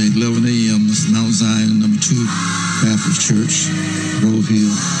begin at 11 a.m. This is Mount Zion, number 2 Baptist Church, Grove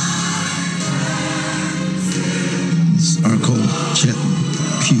Hill. It's Arcola Chapman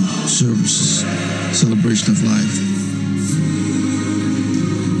Pew services. Celebration of Life.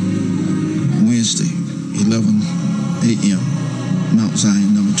 Wednesday, 11 a.m. Mount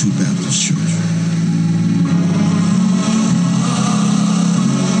Zion, number 2 Baptist Church.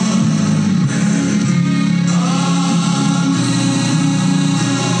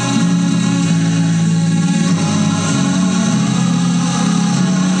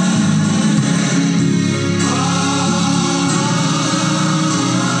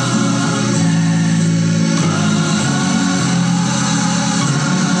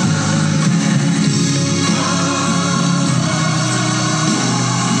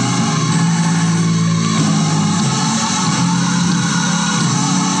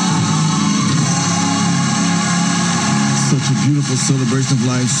 Celebration of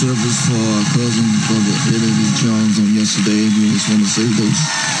Life service for our cousin, Brother Eddie Jones on yesterday. We just want to say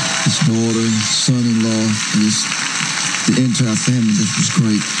his daughter, his son-in-law, the entire family. This was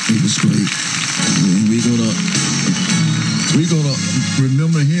great. It was great. And we're gonna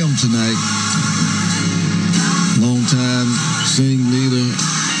remember him tonight. Long-time singing leader,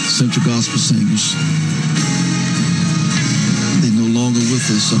 Central Gospel Singers. They're no longer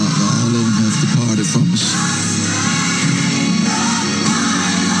with us. All of them have departed from us.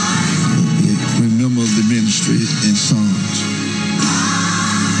 Remember the ministry in songs.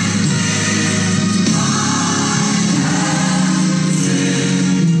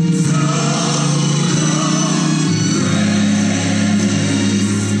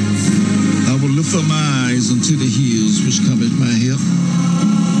 I will lift lift up my eyes unto the hills, which cometh my help.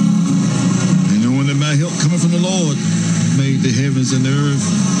 And knowing that my help cometh from the Lord, made the heavens and the earth.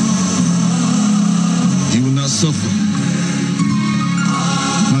 He will not suffer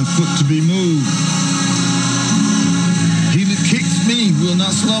my foot to be moved. He that keeps me will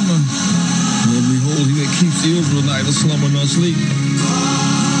not slumber. And behold, he that keeps Israel neither slumber nor sleep.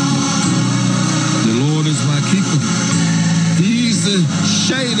 The Lord is my keeper. He's the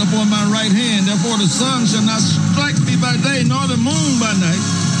shade upon my right hand. Therefore the sun shall not strike me by day, nor the moon by night.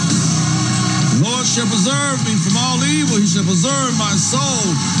 The Lord shall preserve me from all evil. He shall preserve my soul.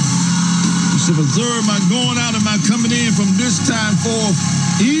 He shall preserve my going out and my coming in from this time forth,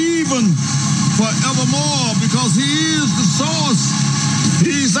 even forevermore, because he is the source.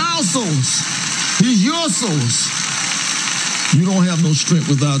 He's our source. He's your source. You don't have no strength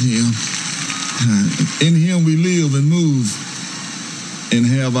without him. In him we live and move and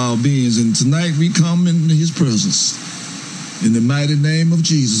have our beings. And tonight we come in his presence. In the mighty name of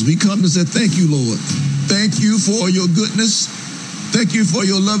Jesus, we come to say thank you, Lord. Thank you for your goodness. Thank you for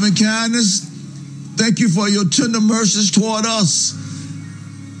your loving kindness. Thank you for your tender mercies toward us.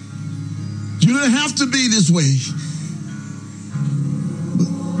 You didn't have to be this way,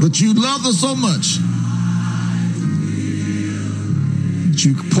 but you loved us so much that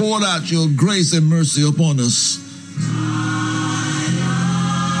you poured out your grace and mercy upon us.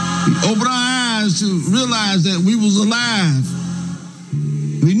 We opened our eyes to realize that we was alive.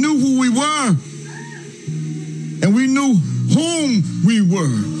 We knew who we were, and we knew whom we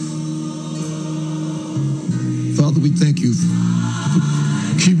were. Father, we thank you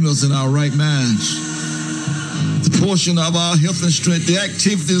for keeping us in our right minds. The portion of our health and strength, the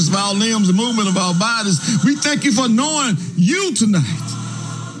activities of our limbs, the movement of our bodies. We thank you for knowing you tonight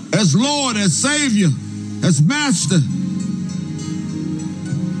as Lord, as Savior, as Master,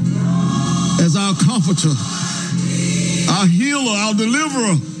 as our Comforter, our Healer, our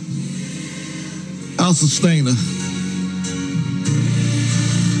Deliverer, our Sustainer,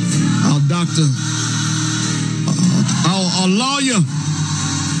 our Doctor, our Lawyer,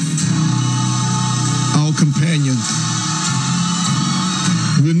 our Companion.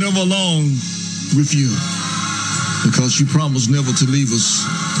 We're never alone with you because you promised never to leave us.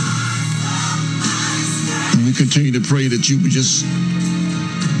 And we continue to pray that you would just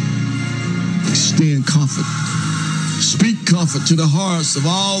extend comfort, speak comfort to the hearts of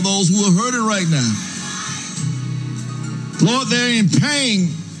all those who are hurting right now. Lord, they're in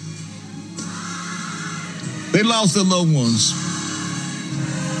pain. They lost their loved ones.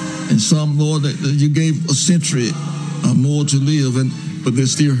 And some, Lord, that you gave a century or more to live, but they're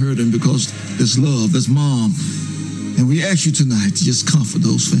still hurting because there's love, there's mom. And we ask you tonight to just comfort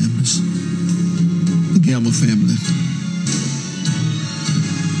those families. The Gamble family.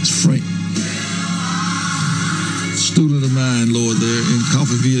 It's Frank. Student of mine, Lord, there in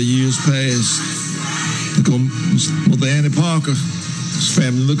Coffeeville years past. Look on Mother Annie Parker, his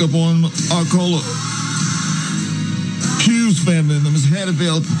family. Look up on Arcola Q's family, and Miss Hattie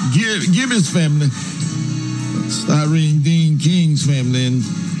Bell Gibbons family, Irene Dean King's family, and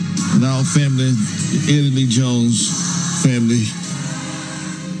our family, Eddie Lee Jones family.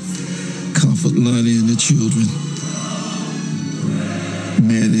 Comfort Lonnie and the children,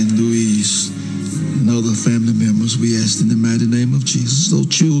 Maddie and Louise, and other family members. We ask in the mighty name of Jesus. Those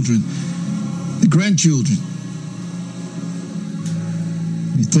children, the grandchildren.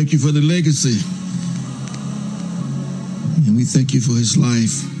 We thank you for the legacy. And we thank you for his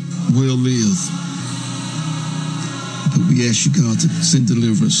life well lived. But we ask you, God, to send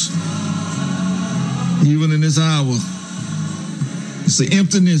deliverance. Even in this hour, it's the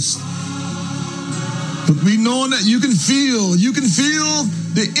emptiness. But we know that you can feel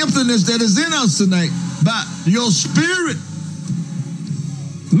the emptiness that is in us tonight by your spirit.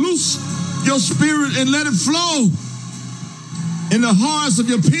 Loose your spirit and let it flow in the hearts of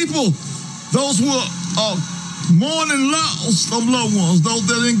your people. Those who are mourning loss of loved ones, those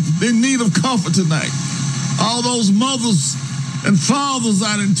that are in need of comfort tonight. All those mothers and fathers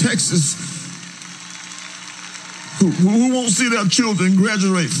out in Texas who won't see their children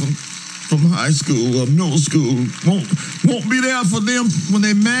graduate from high school or middle school, won't be there for them when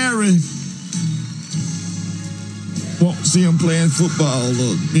they marry, won't see them playing football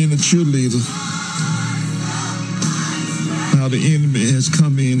or being a cheerleader. How the enemy has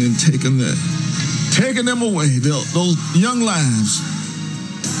come in and taken them away, those young lives,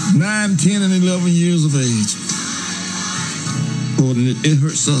 9, 10, and 11 years of age. Lord, and it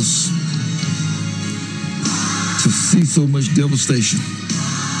hurts us to see so much devastation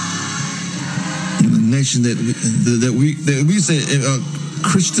in a nation that we say a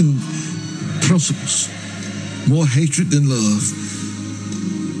Christian principles, more hatred than love.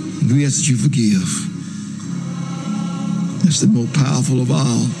 We ask that you forgive. That's the most powerful of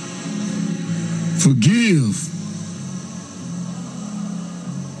all. Forgive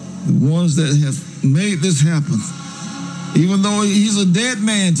the ones that have made this happen. Even though he's a dead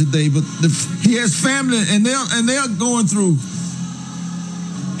man today, but he has family and they're going through.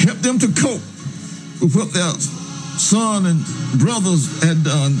 Help them to cope with what their son and brothers had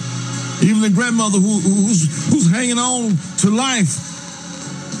done. Even the grandmother who's hanging on to life.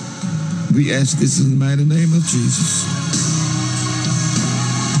 We ask this in the mighty name of Jesus.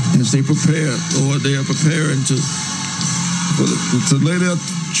 As they prepare, Lord, they are preparing to lay their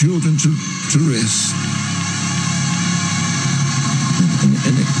children to rest.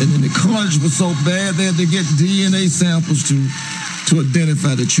 And then the college was so bad they had to get DNA samples to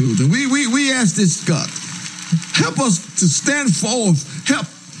identify the children. We ask this, God, help us to stand forth. Help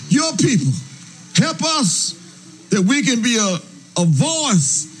your people. Help us that we can be a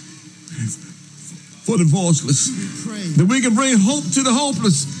voice for the voiceless. That we can bring hope to the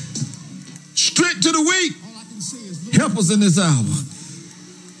hopeless. Strength to the weak. Help us in this hour.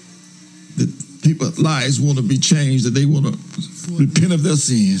 That people's lives want to be changed. That they want to repent of their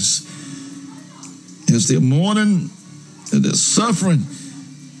sins. As they're mourning and they're suffering,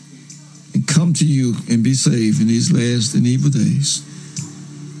 and come to you and be saved in these last and evil days.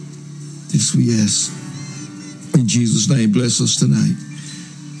 This we ask. In Jesus' name, bless us tonight.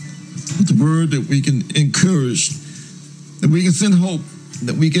 With the word that we can encourage, that we can send hope,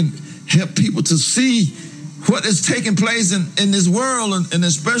 that we can help people to see what is taking place in this world and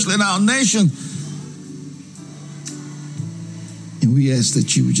especially in our nation. And we ask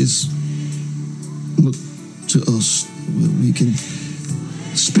that you would just look to us, where we can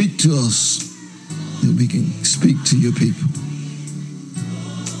speak to us, that we can speak to your people.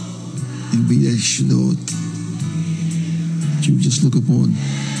 And we ask you, Lord, that you would just look upon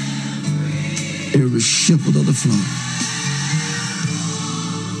every shepherd of the flock.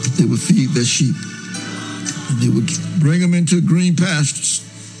 They would feed their sheep, and they would bring them into green pastures.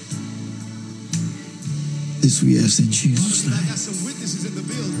 This we ask in Jesus' name. I got some witnesses in the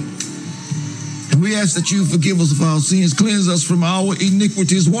building. And we ask that you forgive us of our sins, cleanse us from our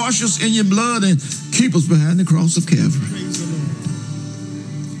iniquities, wash us in your blood, and keep us behind the cross of Calvary. Praise the Lord.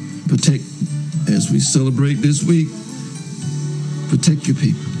 Protect, as we celebrate this week, protect your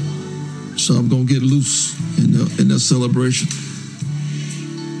people. Some going to get loose in their celebration.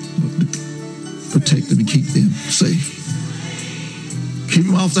 Protect them and keep them safe. Keep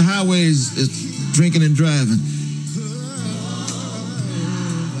them off the highways drinking and driving.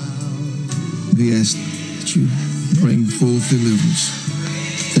 We ask that you bring forth deliverance.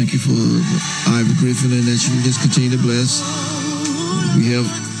 Thank you for Ivy Griffin, and that you just continue to bless. We have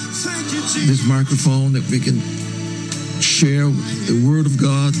this microphone that we can share the word of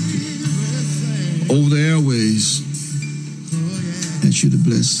God over the airways. Ask you to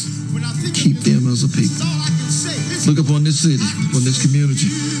bless. Keep them as a people. Look upon this city, upon this community,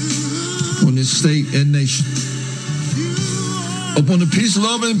 upon this state and nation, upon the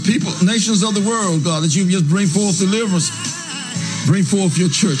peace-loving people, nations of the world, God, that you just bring forth deliverance, bring forth your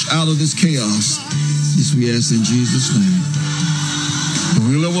church out of this chaos. This we ask in Jesus' name. And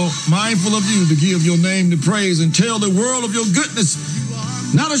we're mindful of you to give your name the praise and tell the world of your goodness.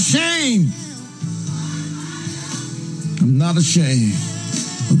 Not ashamed. I'm not ashamed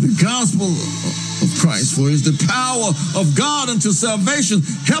of the gospel of Christ, for it is the power of God unto salvation.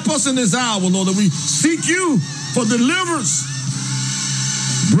 Help us in this hour, Lord, that we seek you for deliverance.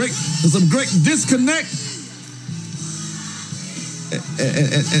 There's a great disconnect,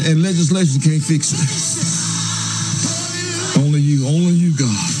 and legislation can't fix it. Only you,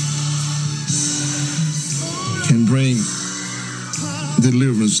 God, can bring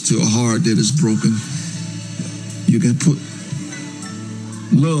deliverance to a heart that is broken. You can put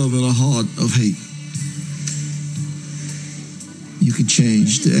love in a heart of hate. You can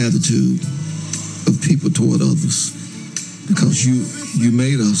change the attitude of people toward others, because you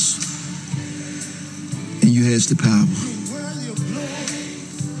made us and you has the power.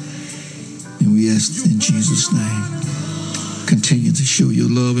 And we ask in Jesus' name, continue to show your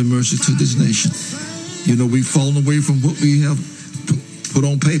love and mercy to this nation. You know, we've fallen away from what we have put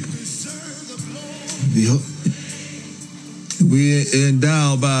on paper. We're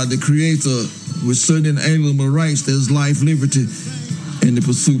endowed by the Creator with certain inalienable rights. There's life, liberty, and the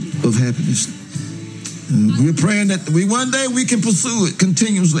pursuit of happiness. We're praying that one day we can pursue it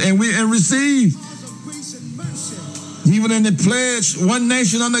continuously and receive. Even in the pledge, one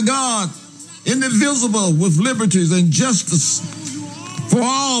nation under God, indivisible, with liberties and justice for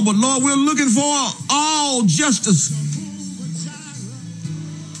all. all, but Lord, we're looking for all justice.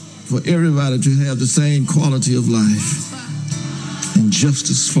 For everybody to have the same quality of life and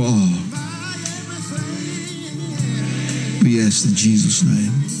justice for all. We ask in Jesus'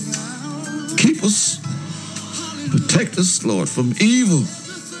 name. Keep us, protect us, Lord, from evil.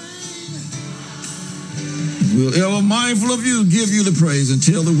 We're ever mindful of you, give you the praise, and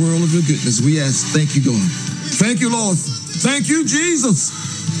tell the world of your goodness. We ask, thank you, God. Thank you, Lord. Thank you, Jesus,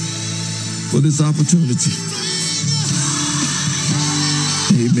 for this opportunity.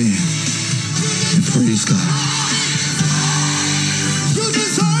 Amen. And praise God. You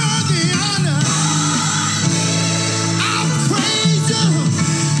deserve the honor. I praise you.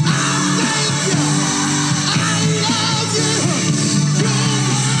 I thank you. I love you. You're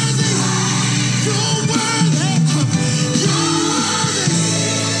worthy. You're worthy.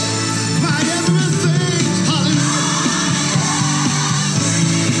 My everything. Hallelujah.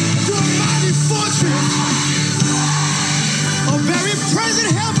 You're a mighty fortress. A very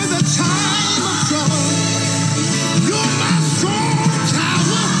present help in the time of trouble. You're my strong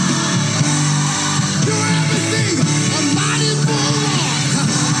tower. You're everything. A mighty bulwark.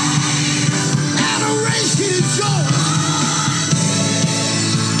 Adoration is yours.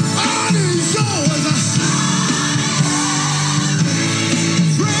 Honor is yours.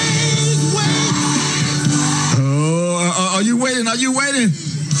 Praise wait. Oh, are you waiting? Are you waiting?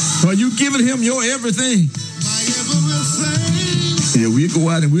 Are you giving him your everything? My everything. Yeah, we'll go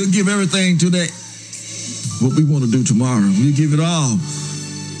out and we'll give everything to that. What we want to do tomorrow. We'll give it all.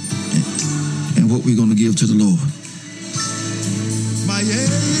 And what we're going to give to the Lord. My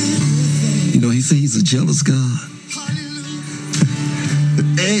everything. You know, he said he's a jealous God. Hallelujah.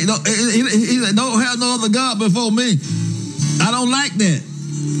 Hey, he don't have no other God before me. I don't like that.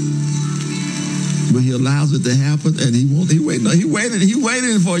 But he allows it to happen, and he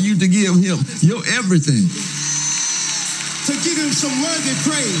waiting for you to give him your everything. To give him some worthy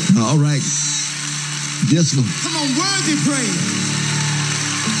praise. All right. Yes, Lord. Come on, worthy praise.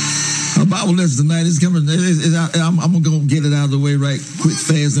 Our Bible lesson tonight is coming. I'm going to get it out of the way right quick,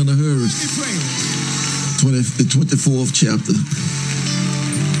 fast, in a hurry. Worthy praise. The 24th chapter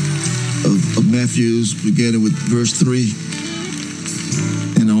of Matthew, beginning with verse 3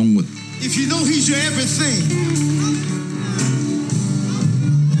 and onward. If you know he's your everything,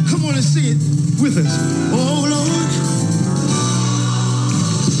 come on and sing it with us. Oh, Lord.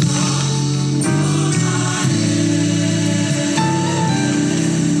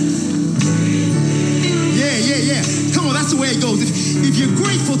 Yeah. Come on, that's the way it goes. If you're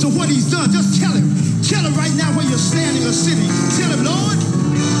grateful to what he's done, just tell him. Tell him right now where you're standing or sitting. Tell him, Lord.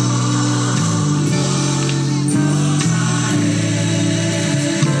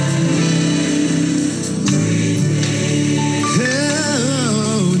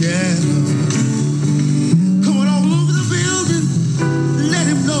 Oh, yeah. Come on, all over the building. Let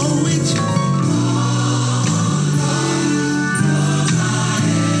him know it.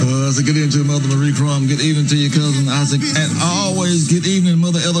 So good evening to Mother Marie Crum. Good evening to your cousin Isaac. And always good evening,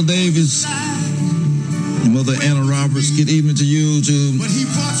 Mother Ella Davis. And Mother Anna Roberts. Good evening to you, to But he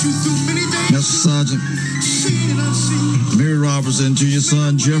brought you through many days. Master Sergeant Seen and unseen. Mary Roberts, and to your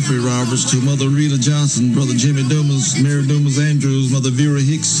son Jeffrey Roberts, to Mother Rita Johnson, Brother Jimmy Dumas, Mary Dumas Andrews, Mother Vera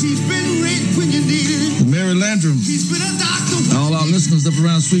Hicks, He's been right when you needed him. Mary Landrum. He's been a doctor when All our listeners up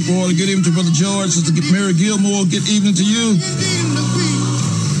around Sweetwater. Good evening to Brother George, Sister Mary Gilmore. Good evening to you, you needed him to be.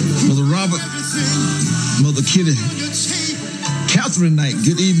 Mother Robert, Everything Mother Kitty, on your table. Catherine Knight.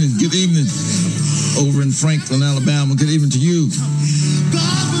 Good evening. Good evening. Over in Franklin, Alabama. Good evening to you,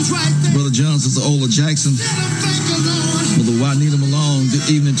 God was right there. Brother John, Sister Ola Jackson, Let him thank the Lord. Mother Juanita Malone. Good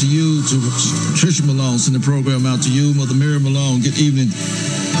evening to you, to Tricia Malone. Send the program out to you, Mother Mary Malone. Good evening.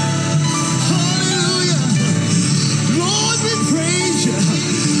 Hallelujah. Lord, we praise you.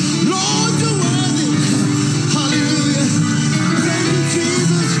 Lord, you're worthy. Hallelujah. Thank you,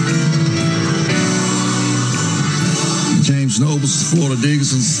 Jesus. James Nobles, Florida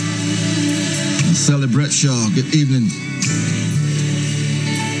Dickinsons, and Sally Bradshaw. Good evening.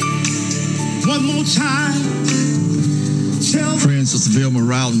 One more time. Tell Friend, Sister Vilma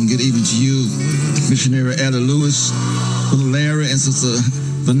Rowland. Good evening to you. Missionary Ada Lewis, Brother Larry, and Sister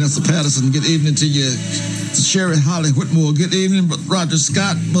Vanessa Patterson. Good evening to you. To Sherry Holly Whitmore. Good evening, Roger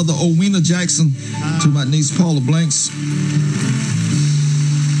Scott, Mother Owena Jackson, to my niece Paula Blanks,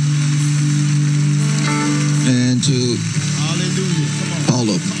 and to hallelujah. Come on.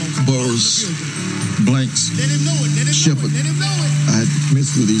 Paula Burris Blanks Let him know it. Let him Shepherd. know it. Let him know it. I had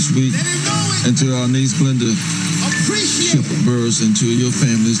missed with each week. Let him know it. And to our niece Glenda Appreciate Shepherd it. Burris, and to your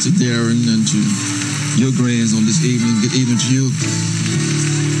families, to Darren, and to your grands on this evening. Good evening to you.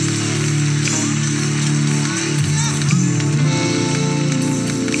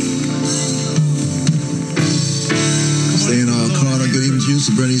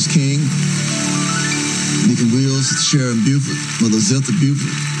 Sister Bernice King, Deacon Wills, Sister Sharon Buford, Mother Zelda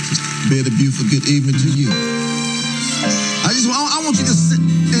Buford, Sister Betty Buford, good evening to you. I want you to sit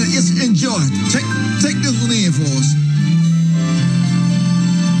and just enjoy. Take this one in for us.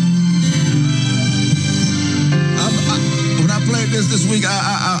 When I played this week,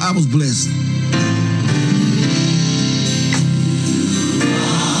 I was blessed.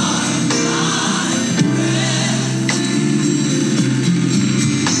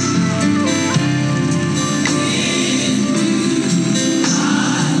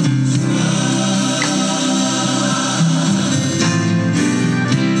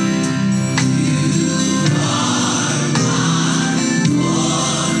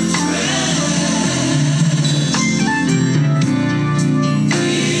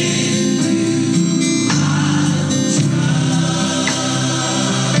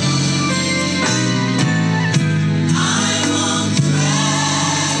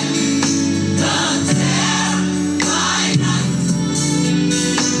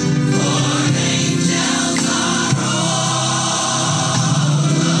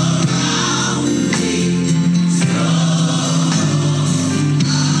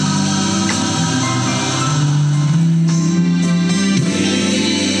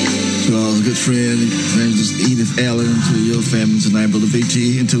 Allen, to your family tonight, Brother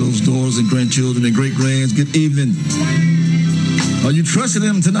BT, and to those daughters and grandchildren and great-grands, good evening. Are you trusting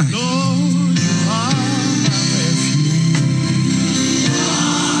Him tonight? Lord, you are my refuge.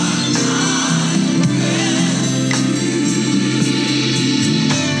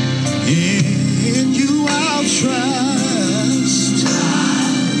 In you I'll trust.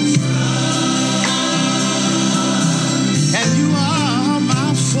 And you are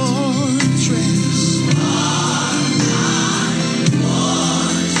my fortress.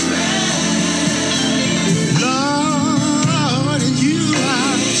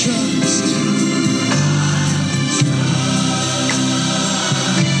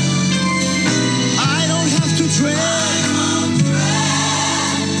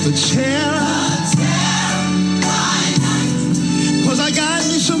 The terror by night, 'cause I got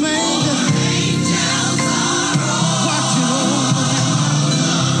me some angels watching over me.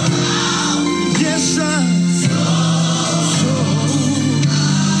 Yes, sir.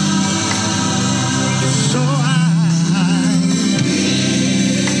 So I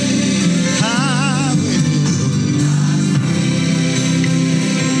will.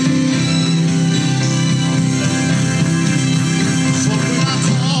 For when I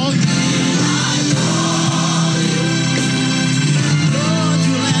call you,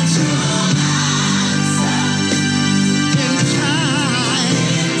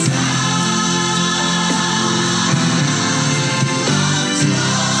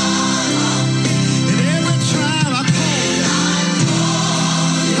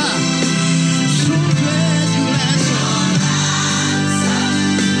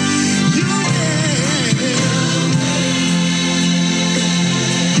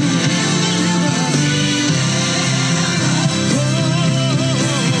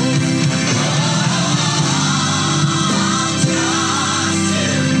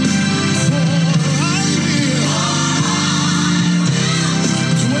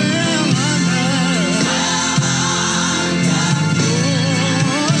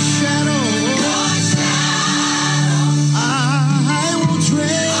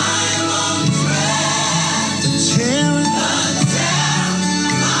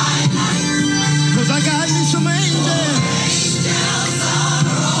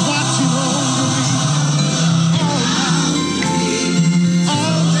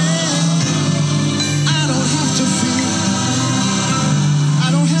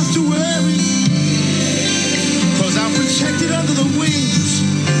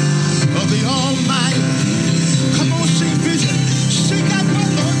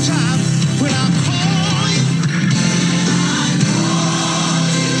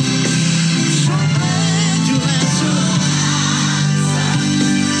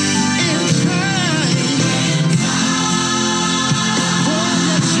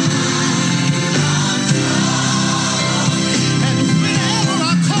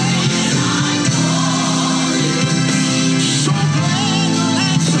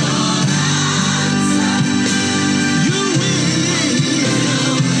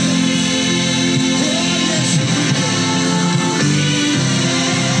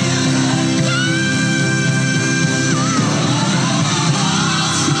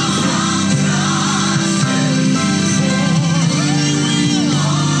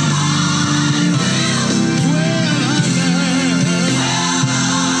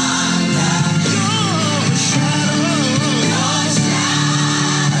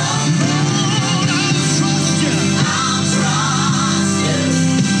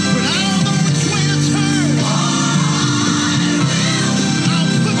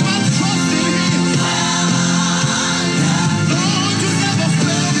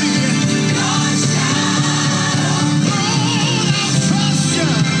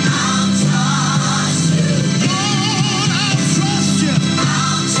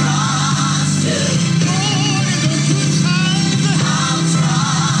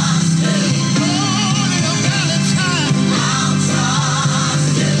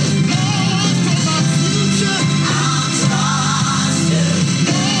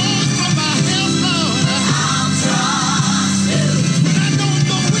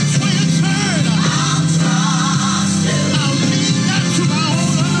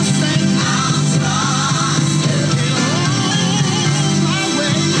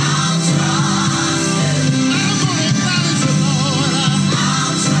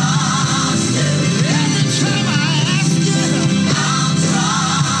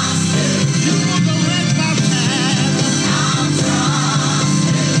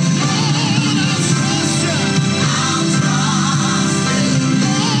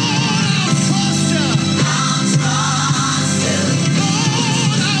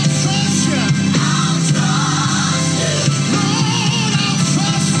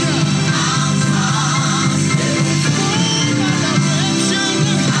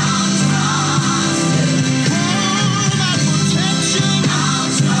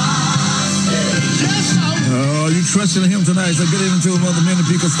 trusting Him tonight? So good evening to Mother Minnie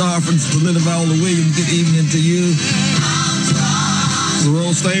Pico Starford, to Lily Viola Williams. Good evening to you. The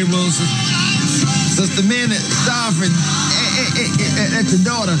Rose Stables, Sister Minnie Starford, that's the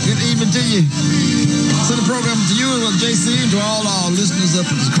daughter. Good evening to you. Send the program to you and JC and to all our listeners up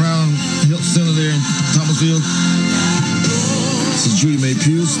at the Crown Health Center there in Thomasville. This is Judy Mae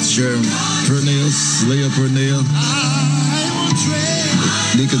Puce, Sharon Purnell, Leah Purnell,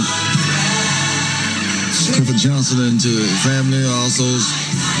 Deacon Clifford Johnson and to family. Also,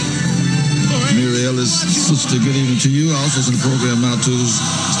 Mary Ellis, sister, good evening to you. Also send the program out to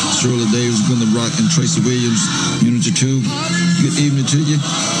Shirley Davis, Glenda Brock, and Tracy Williams, Unity 2. Good evening to you.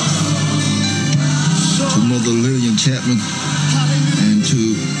 To Mother Lillian Chapman and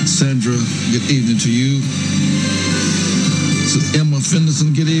to Sandra, good evening to you. To Emma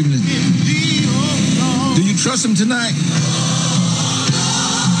Fenderson, good evening. Do you trust Him tonight?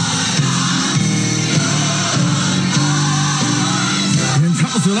 In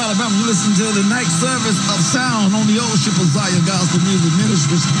Thomasville, Alabama, you listen to the night service of sound on the old ship of Zion Gospel Music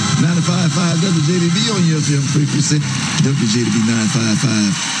Ministries, 95.5 WJDB on your FM frequency,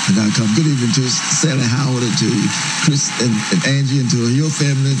 WJDB955.com. Good evening to Sally Howard and to Chris and Angie and to your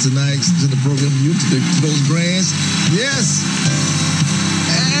family tonight, to the program, you to those grands. Yes.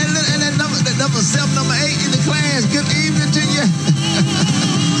 And that number 7, number 8 in the class. Good evening to you.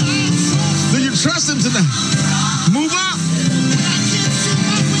 Do you trust Him tonight? Move up.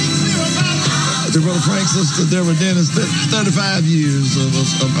 To Brother Frank, Sister Deborah Dennis, 35 years of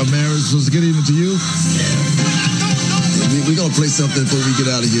marriage. So good evening to you. We're going to play something before we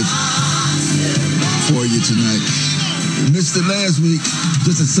get out of here for you tonight. We missed it last week.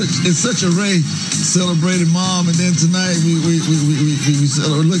 Just it's such a ray celebrating Mom, and then tonight we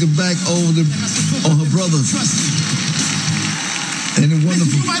celebrate looking back over on her brother. And it's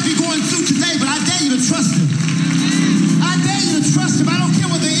wonderful. You might be going through today, but I dare you to trust Him. I dare you to trust Him. I don't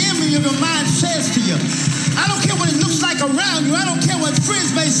care what the enemy of your mind says to you. I don't care what it looks like around you. I don't care what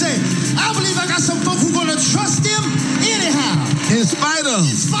friends may say. I believe I got some folk who are going to trust Him anyhow. In spite of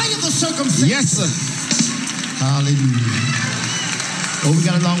the circumstances. Yes, sir. Hallelujah. Oh, we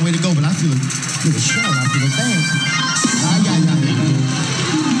got a long way to go, but I feel a shout. I feel a dance.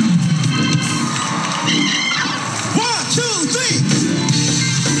 One, two, three.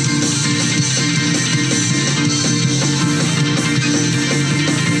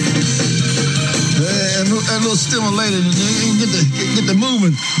 A little stimulated and get the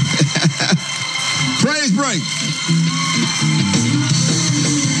moving. Praise break.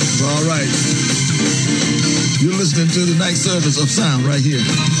 All right. You're listening to the night service of sound right here.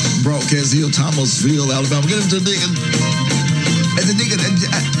 Broadcast Hill, Thomasville, Alabama. Get into the Deacon. And the Deacon,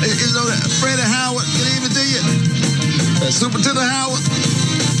 Freddie Howard, good evening to you. Superintendent Howard.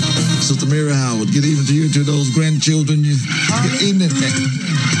 Sister Mary Howard, good evening to you, to those grandchildren. Good evening.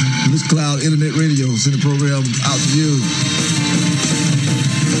 Miss Cloud Internet Radio, send the program out to you.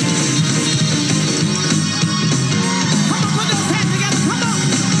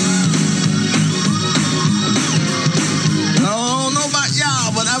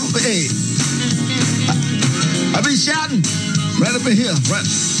 I be shouting right up in here. Right.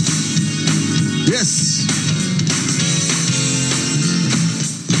 Yes.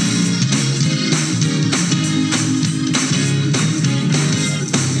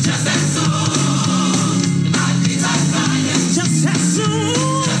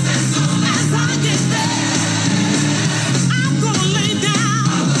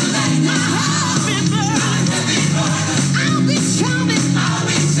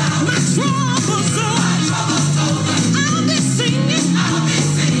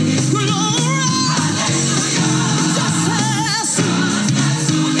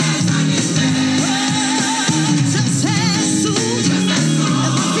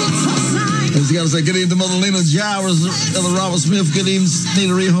 Good evening to Mother Lena Gyrus, Elder Robert Smith. Good evening,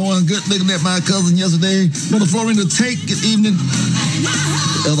 Nita Rehorn. Good looking at my cousin yesterday. Mother Florina Tate. Good evening.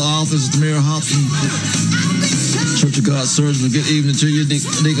 Elder authors, Mary Hopkins, Church of God Surgeon. Good evening to you,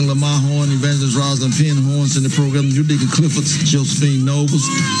 Deacon Lamar Horn, Evangelist Rosalind Penhorn in the program. You Deacon Clifford, Josephine Nobles.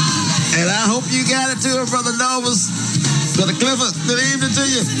 And I hope you got it to her, Brother Nobles. Brother Clifford, good evening to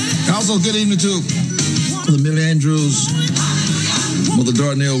you. Also, good evening to Brother Millie Andrews, Mother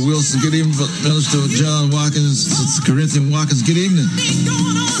Darnell Wilson. Good evening, Minister John Watkins, Corinthian Watkins. Good evening.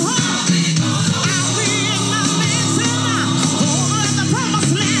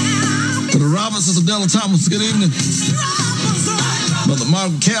 Brother Robert, Sister Della Thomas. Good evening. Mother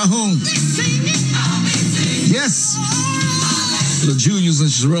Margaret Calhoun. Yes. The Julius and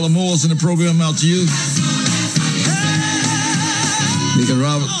Sherella Moore in the program out to you. Deacon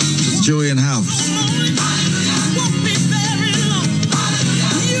Robert, Sister Joanne House.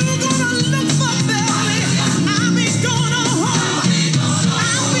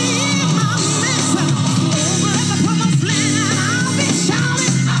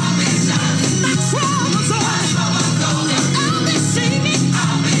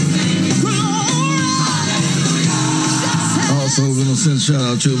 Also, we're going to send a shout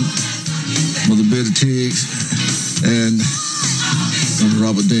out to Mother Betty Tiggs and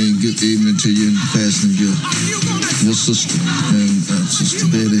Robert Dane. Good evening to you and passing your sister and Sister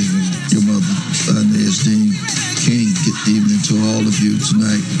Betty and your mother, Inez Dean King. Good evening to all of you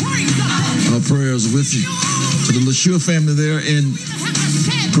tonight. Our prayers are with you. To the LaSure family there in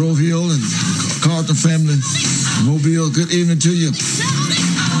Grove Hill and Carlton family, Mobile. Good evening to you.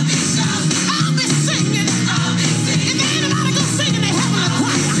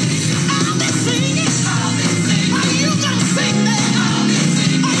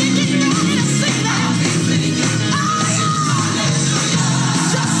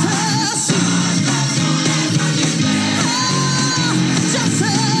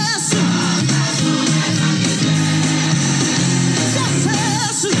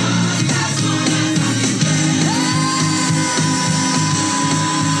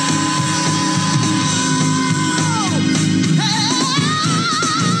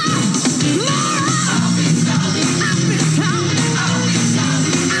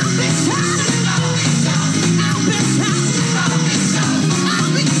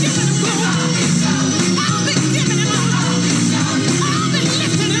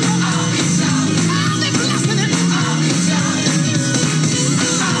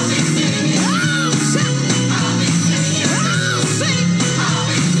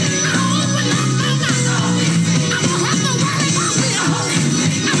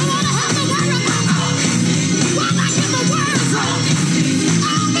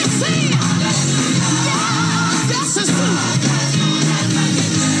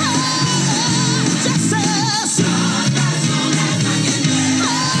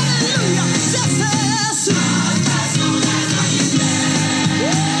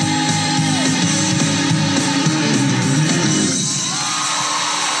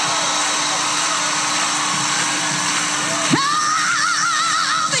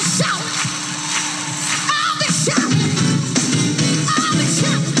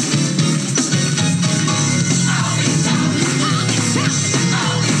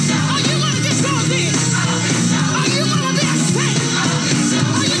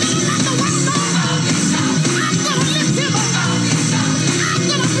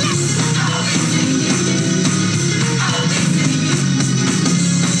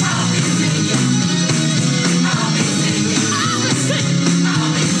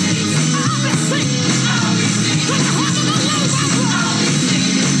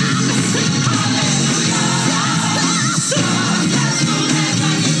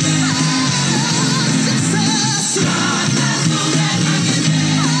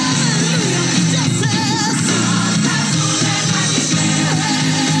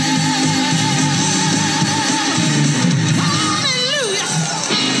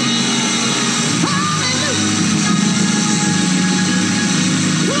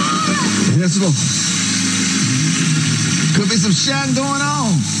 Could be some shouting going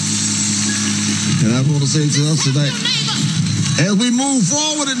on. And I want to say to us tonight, as we move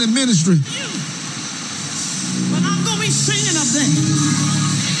forward in the ministry, but I'm going to be singing up there.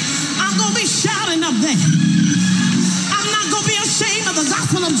 I'm going to be shouting up there. I'm not going to be ashamed of the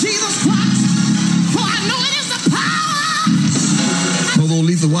gospel of Jesus Christ, for I know it is the power. Mother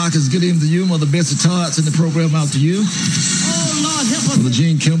Letha Watkins, good evening to you. Mother Betsy Todd, send the program out to you. Oh, Lord, help us. Brother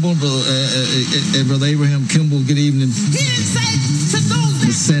Gene Kimball, and Brother Abraham Kimball, good evening. He didn't say to those that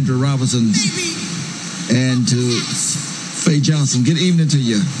Miss Sandra Robinson maybe and to Faye Johnson, good evening to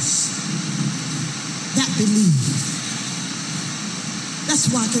you. that believe. That's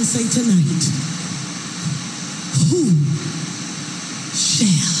why I can say tonight, who shall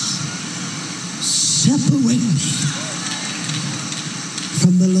separate me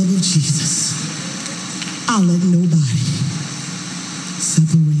from the love of Jesus? I'll let nobody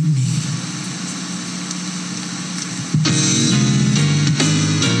separate me.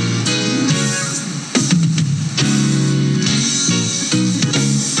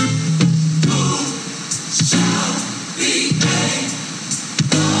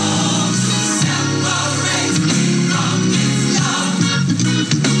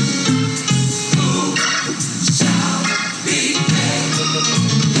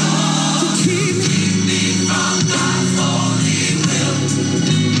 Keep me from thy fall.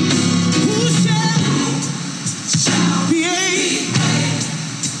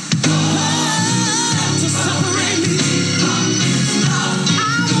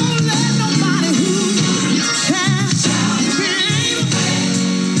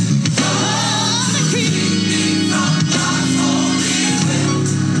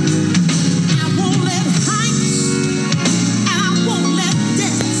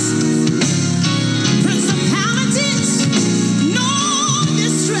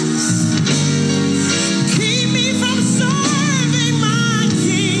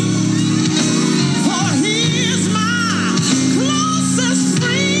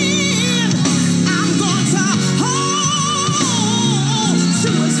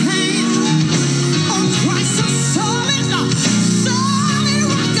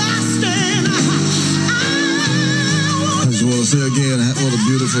 say again, what a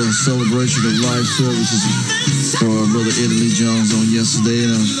beautiful celebration of life services for Brother Eddie Lee Jones on yesterday.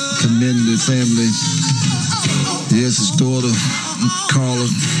 And I commend the family. Yes, his daughter, Carla,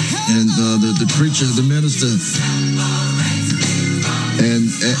 and the preacher, the minister,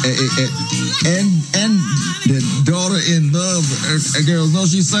 and the daughter-in-law, girls. No,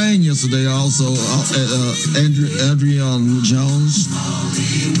 she sang yesterday also. Adrian Jones,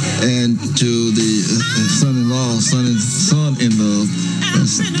 and to the son-in-law,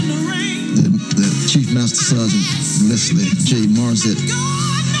 the Chief Master Sergeant Leslie J. Morissette.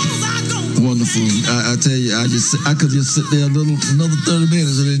 Wonderful. I tell you, I could just sit there another 30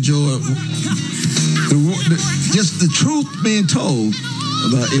 minutes and enjoy just the truth being told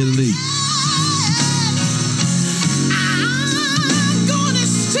about Eddie Lee.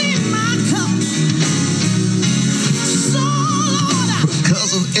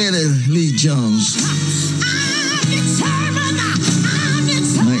 Because of Eddie Lee Jones,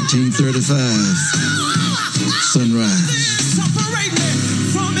 1935, Sunrise.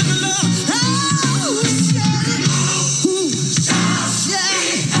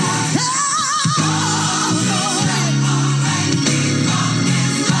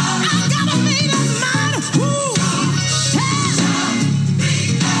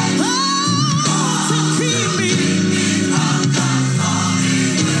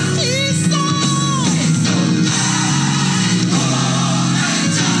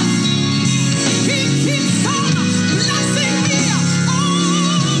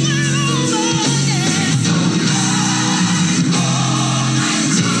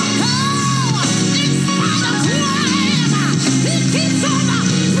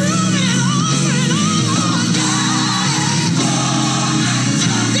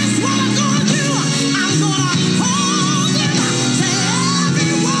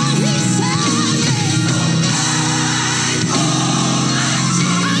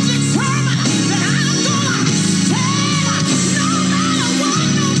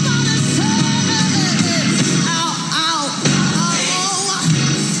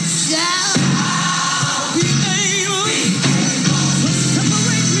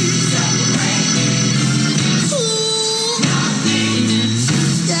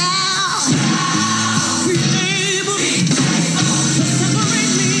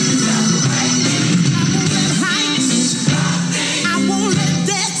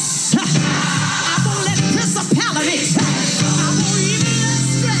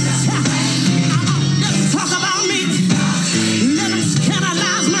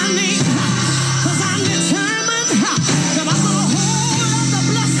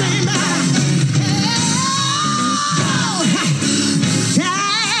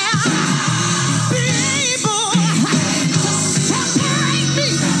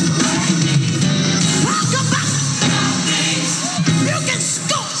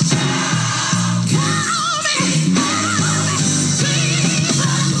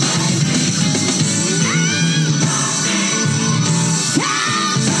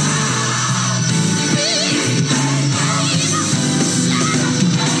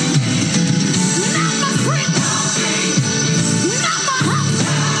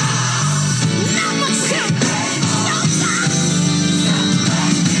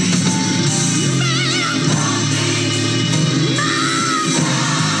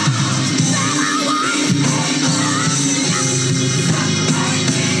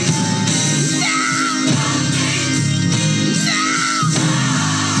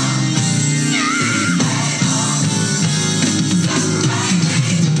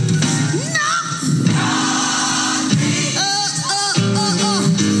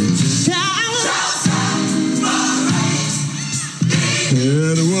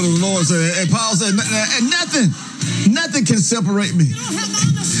 And Paul said, and nothing can separate me.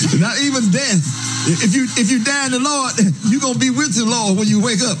 Not even death. If you die in the Lord, you're going to be with the Lord when you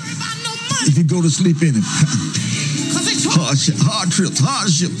wake up. If you go to sleep in Him.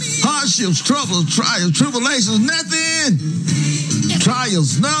 Hardships, troubles, trials, tribulations, nothing.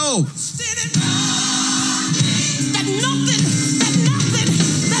 Trials, no.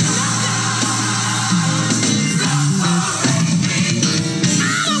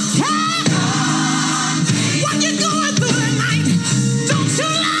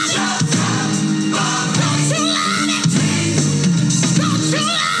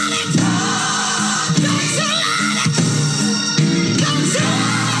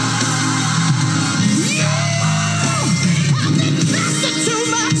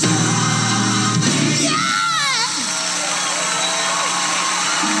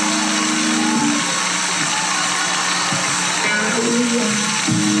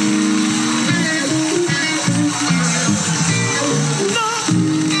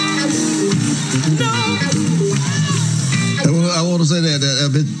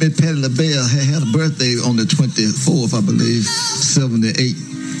 78.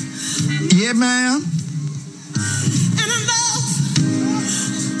 Yeah, ma'am. And I love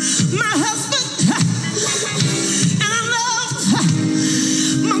my husband. And I love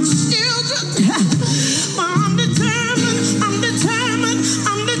my children. But I'm determined. I'm determined.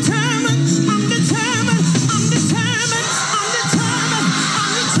 I'm determined. I'm determined. I'm determined. I'm determined.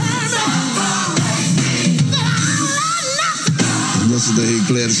 I'm determined. That I'll let nothing. Yesterday,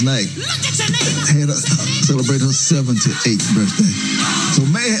 Gladys Knight Look at your neighbor. had celebrate her 78th birthday. So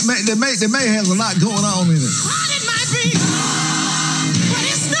they may have a lot going on in it. Hard it might be, but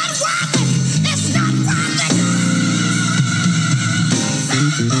it's not worth it. It's not worth it.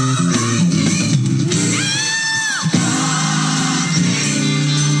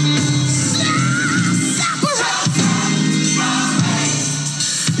 Separate.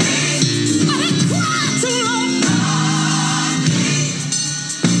 I didn't cry too long.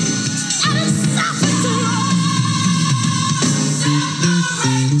 I didn't suffer too long.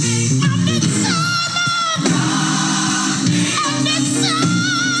 I'm determined. I'm determined.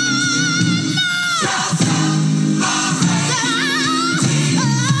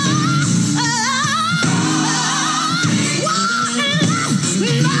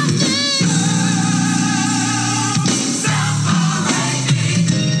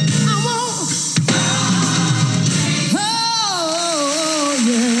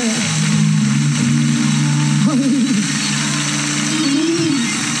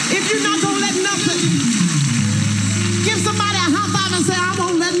 If you're not gonna let nothing, give somebody a high five and say, I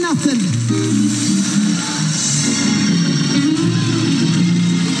won't let nothing.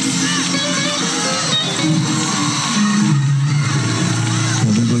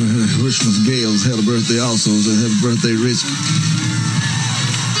 Richmond Gales had a birthday also. So happy birthday, Rich.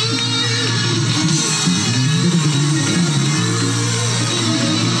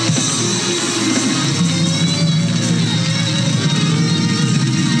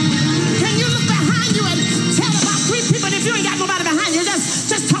 Can you look behind you and tell about 3 people? And if you ain't got nobody behind you,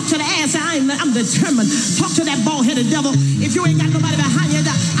 just talk to the ass. I'm determined. Talk to that bald-headed devil. If you ain't got nobody behind you,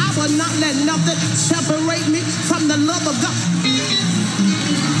 I will not let nothing separate me from the love of God.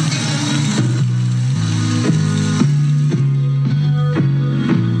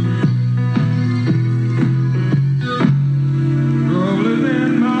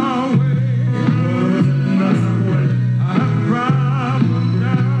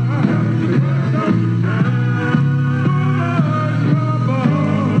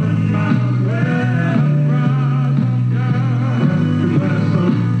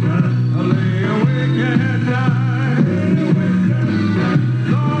 I lay awake at night.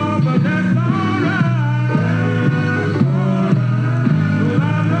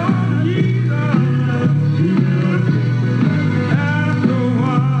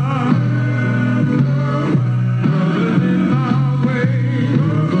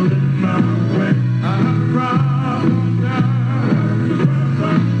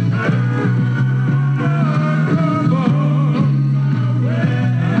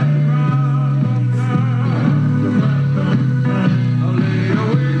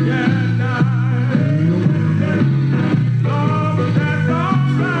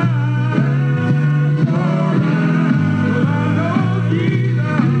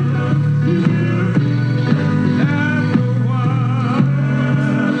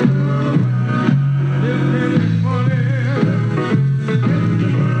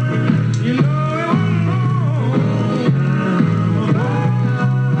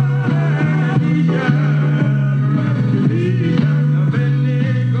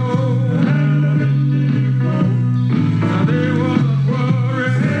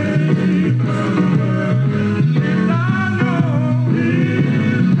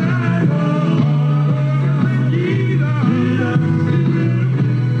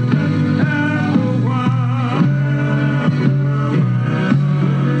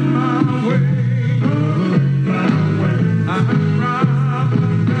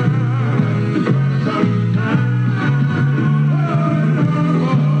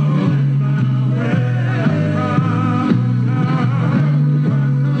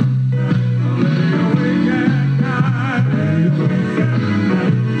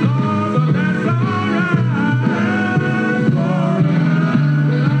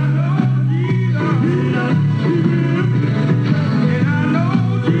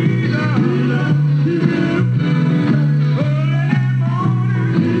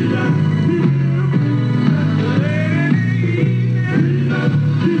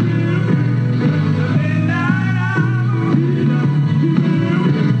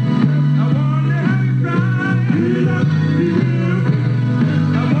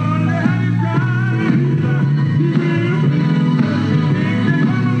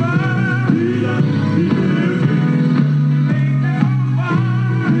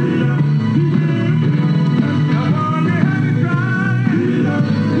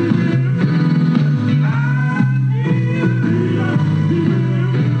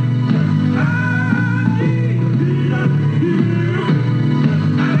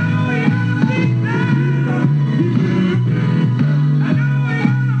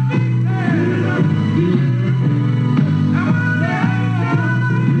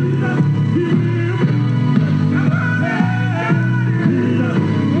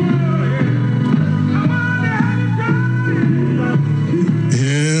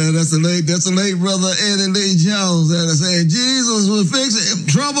 That's the late brother Eddie Lee Jones that said Jesus was fixing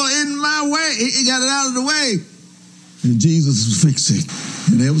trouble in my way. He got it out of the way. And Jesus was fixing.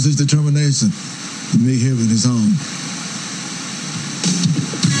 And that was his determination to make heaven his home.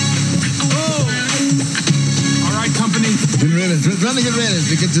 All right, company. Get ready. Trying to get ready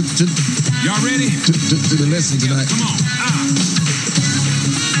to get to y'all ready? To the lesson tonight. Come on.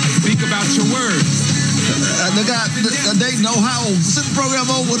 Speak about your words. They got Dayton, Ohio. Send the program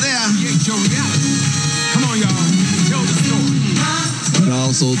over there. Create your reality. Come on, y'all. Tell the story. And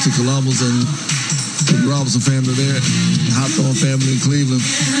also to Columbus and to the Robinson family there, the Hawthorne family in Cleveland.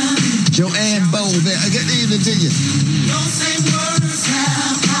 Joanne Bowe there. Good evening to you. Those same words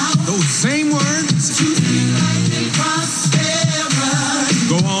have power. Those same words. To speak life and prosperity.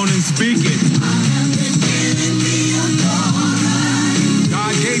 Go on and speak it.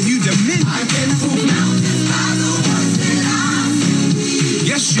 God gave you dominion. I can move mountains by the words that I speak.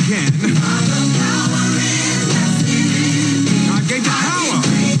 Yes, you can. By the power invested in me. God gave you power.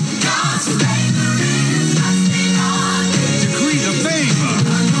 God's favor is resting on me. Decree the favor.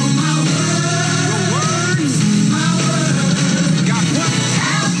 I know my Your words. Got what?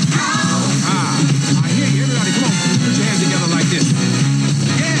 have power. I hear you. Everybody, come on. Put your hands together like this.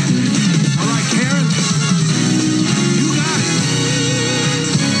 Yeah. All right, Karen. You got it.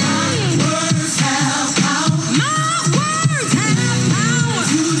 Words have power. My words have power.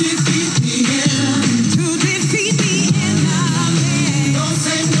 To defeat the enemy. To defeat the enemy. Those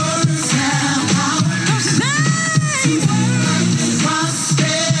same words have power. Those same words.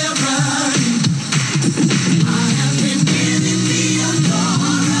 Prosperity. I have been given the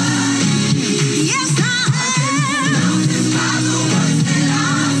authority. Yes, I have. Mountains by the words that I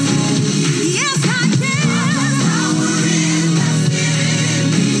speak. Yes, I can. Power invested in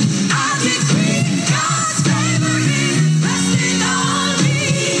me. I decree God's favor is resting on me.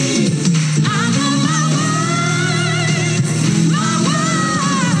 I know my words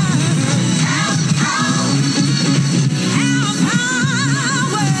have power.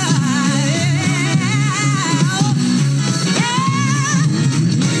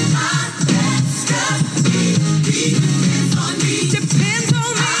 Depends on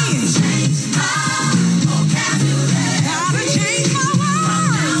me. Change my vocabulary. Gotta change my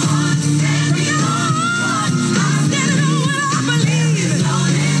words. I'm standing on what I believe. There is no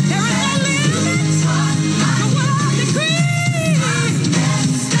limit to what I decree.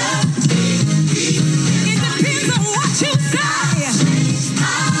 It depends on what you say.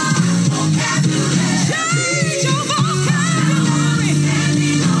 Change your vocabulary.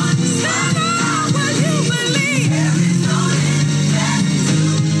 Stand on what you believe.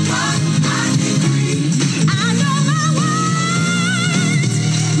 I know my words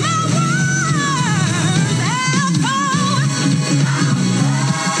have power.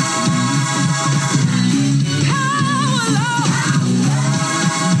 Power,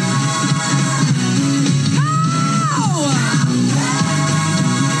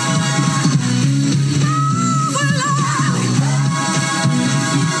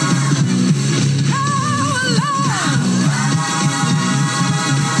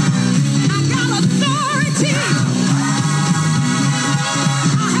 I got authority.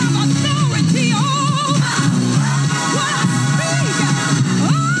 I have authority over what I speak.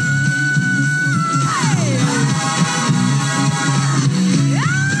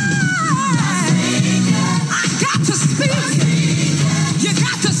 I got to speak. You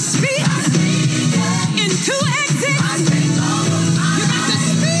got to speak into existence. You got to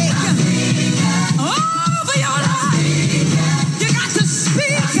speak over your life. You got to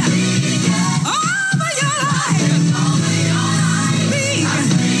speak over your life.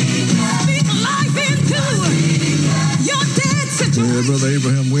 Speak life into your dead situation. Brother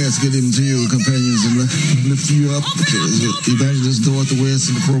Abraham West, good evening to you, companions, and lift you up. Evangelist Dorothy West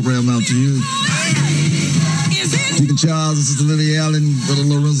and the program out to you. Is it Deacon Charles and Sister Lily Allen, Brother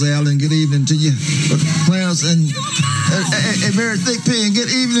Lorenzo Allen, good evening to you. Brother Clarence and Mary Thickpen, good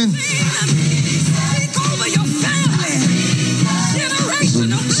evening. speak over your family?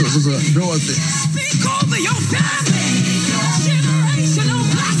 Generational Sister blessing. Dorothy. Speak over your family. Generational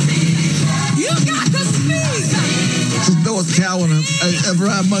blessing. You got to speak. Sister Dorothy Cowan and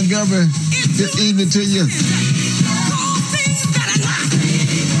Brian Montgomery, good evening to you. Call things that are not.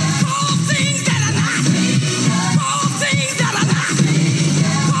 Call things that are not. Call things that are not.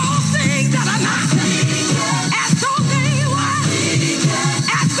 Call things that are not. As though they were.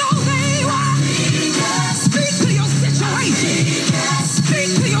 As though they were. Speak to your situation. Speak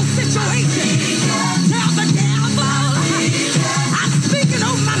to your situation. Tell the devil, I'm speaking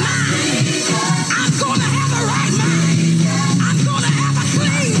over my mind. I'm going to have a right mind. I'm going to have a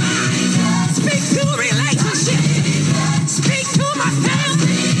clean mind.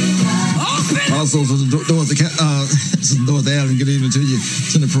 Also, for Dorothy Allen, good evening to you.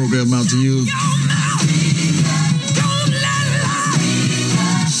 Send the program out to you.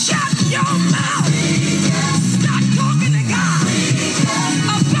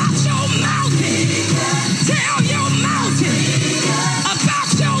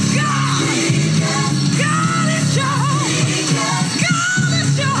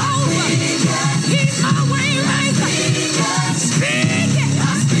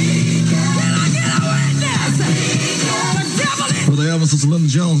 Sister Linda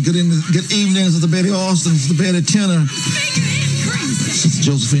Jones, good evening, Sister Betty Austin, Sister Betty Tenner, Sister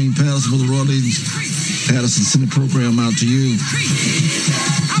Josephine Patterson, Mother Rodney Patterson, send the program out to you.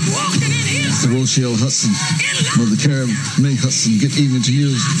 Sister Rochelle Hudson, Mother Karen May Hudson, good evening to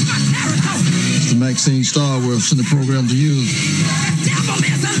you. Sister Maxine Starworth, send the program to you.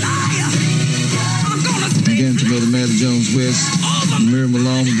 Again to Mother Maddie Jones West, Mary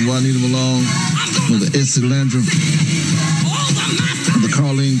Malone, Mother Juanita Malone, Mother Essie Landrum, Mother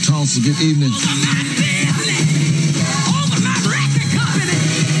Carlene Thompson, good evening.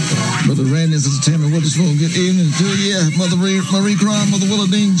 Mother Randy and Sister Tammy Witherspoon, good evening to you. Mother Marie Crum, Mother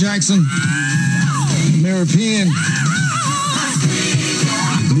Willardine Jackson, Mary Penn,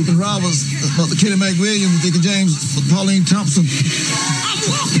 Deacon Roberts, Mother Kitty McWilliams, Deacon James, Mother Pauline Thompson,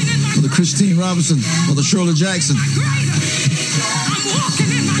 Mother Christine Robinson, Mother Shirley Jackson,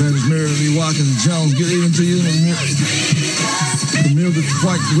 Travis Mary Lee Watkins Jones, good evening to you. Mildred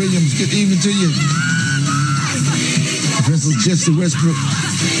White Williams, good evening to you. Princess Jessie Westbrook,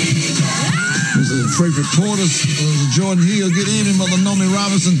 Mr. Frederick Portis, Mr. Jordan Hill, good evening. Mother Nomi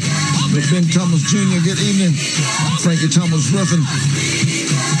Robinson, Mr. Ben Thomas Jr., good evening. Frankie Thomas Ruffin,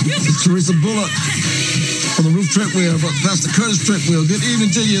 Mr. Teresa Bullock, for the Ruth Treadwell, Pastor Curtis Treadwell, good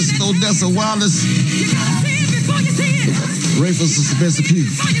evening to you. Mr. Odessa Wallace, Rayford, Sister Bessie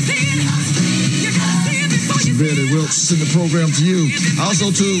Pugh. Betty Welch, send the program to you.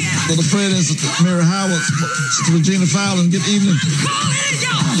 Also to Mother Fred and Sister Mary Howard, Sister Regina Fowler, good evening.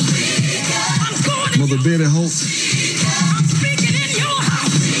 Mother Betty Holt,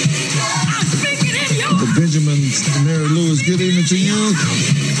 Mother Benjamin, Sister Mary Lewis, good evening to you.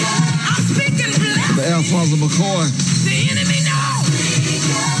 Mother Alfonso McCoy. The enemy knows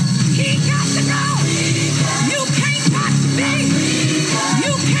he got to go. You can't touch me.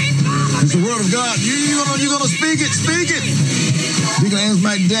 You can't bother me. It's the word of God. You're gonna speak it. Deacon Amos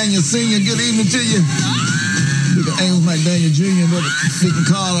McDaniel Sr., good evening to you. Deacon Amos McDaniel Jr., Brother Deacon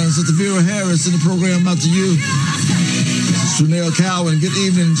Carla, and Sister Vera Harris, in the program out to you. Sister Chanel Cowan, good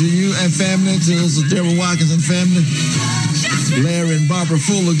evening to you and family. To Sister Deborah Watkins and family. Larry and Barbara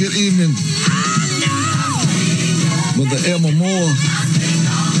Fuller, good evening. Mother Elma Moore,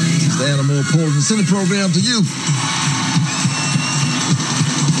 Sister Anna Moore Portland, send the program to you.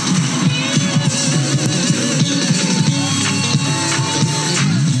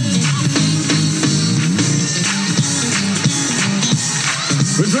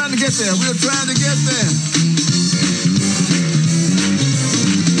 We're trying to get there.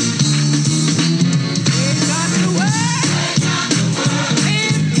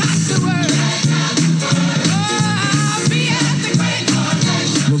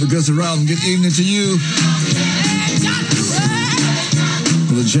 Mother Gussie Rowland, good evening to you.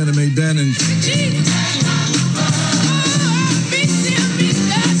 Mother Jenny Mae Dannon.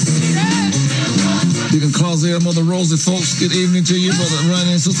 Deacon Clausia, Mother Rosie folks, good evening to you. Mother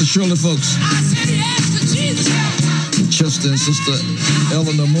Ronnie and Sister Shirley folks. Chester and Sister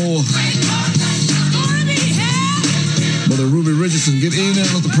Eleanor Moore. Mother Ruby Richardson, good evening.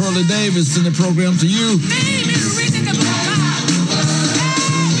 Mother Pearlie Davis, in the program to you.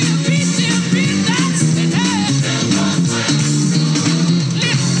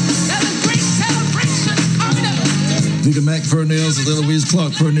 Deacon Mac Purnell, Sister Eloise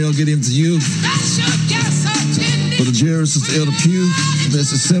Clark Purnell, good evening to you. Brother Jerry, Sister Elder Pugh,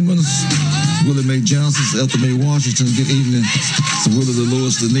 Bessie Simmons, Willie Mae Johnson, Sister Elder Mae Washington, good evening. Sister Willie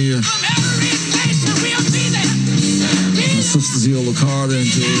Lewis Lanier, Sister Ziola Carter, and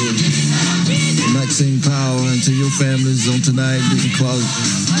to Maxine Powell, and to your families on tonight, Deacon Claude,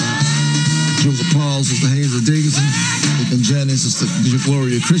 Joseph Paul, Sister Hazel Dickinson, Deacon Janice, Sister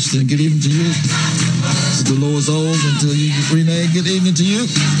Gloria Christian, good evening to you. Sister Lois Old, and to you, Renee, good evening to you.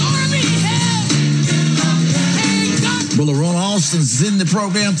 Brother Ron Austin, send the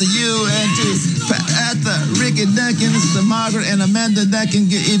program to you, and to Ricky Duncan, Sister Margaret, and Amanda Duncan,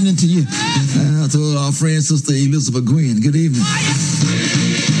 good evening to you. To our friend, Sister Elizabeth Gwynn, good evening.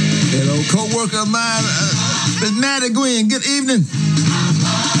 And old co-worker of mine, Miss Maddie Gwynn, good evening.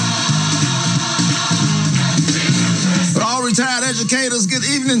 For all retired educators, good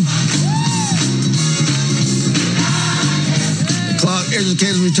evening.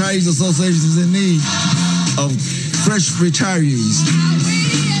 Educators Retirees Association is in need of fresh retirees.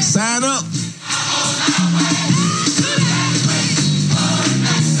 Sign up.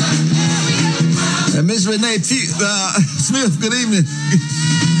 And Miss Renee Smith, good evening.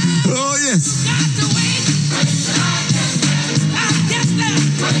 Oh, yes.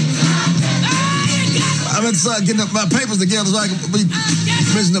 I'm going to start getting up my papers together so I can be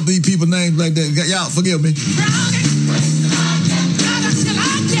mentioning up these people's names like that. Y'all, forgive me.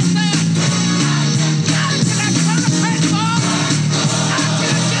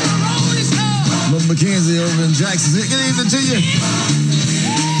 Mother McKenzie over in Jackson. Good evening to you.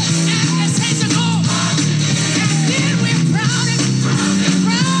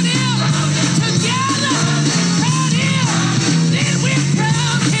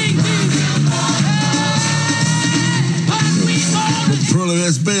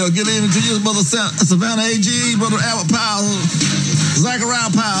 Bell. Good evening to you, Brother Savannah A.G., Brother Albert Powell, Zachariah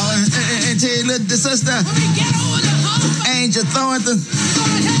Powell, and tell you, little sister, Angel Thornton.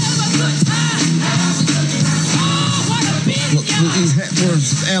 Louise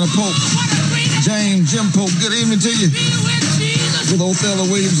Hatworth, Anna Pope, Jim Pope. Good evening to you. Brother Othello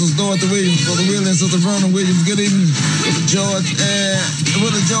Williams, Dorothy Williams, Brother Williams, Sister Vernon Williams. Good evening, Brother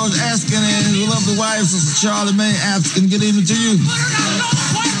George Askin, and his lovely wife, Sister Charlie Mae Askin. Good evening to you.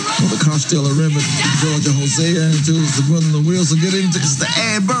 Brother Costello Remmett, Georgia Hosea, and to Sister Gwendolyn Wilson. Good evening to Sister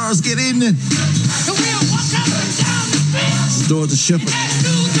Ann Burrs. Good evening. Sister Dorothy Shepherd.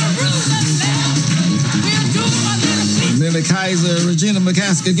 Nellie Kaiser, Regina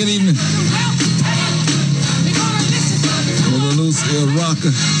McCaskill. Good evening. Brother Lucille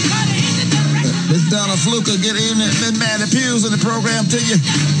Rocker. Miss Donna Fluker. Good evening. Miss Maddie Hughes in the program to you.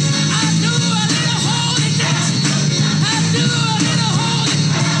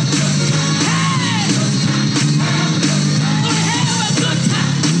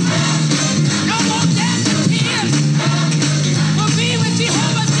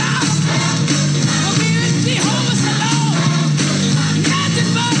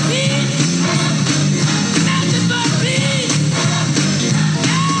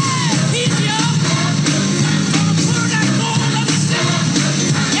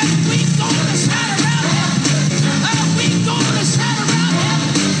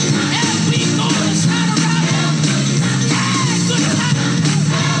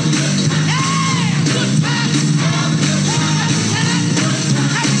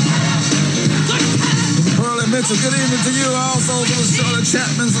 So good evening to you also, to the Shirley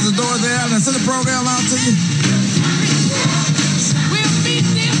Chapman's at the door there, and send the program out to you.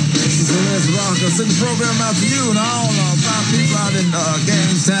 So let's rock. Send the program out to you and all fine people out in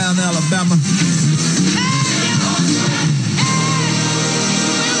Gainestown, Alabama.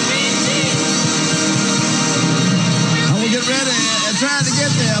 I'm gonna get ready. I'm trying to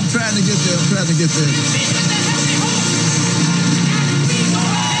get there.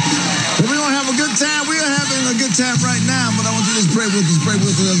 Well, we're going to have a good time. We are having a good time right now, but I want you to just pray with us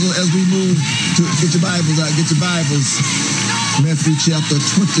as we move to get your Bibles out. Get your Bibles. Matthew chapter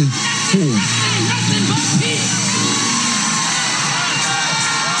 24.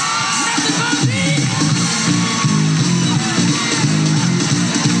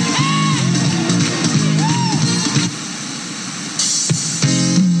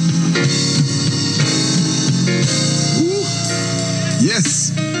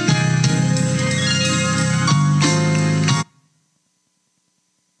 Yes.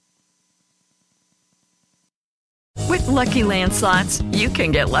 With Lucky Land Slots, you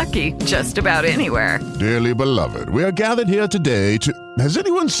can get lucky just about anywhere. Dearly beloved, we are gathered here today to... Has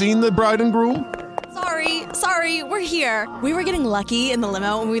anyone seen the bride and groom? Sorry, we're here. We were getting lucky in the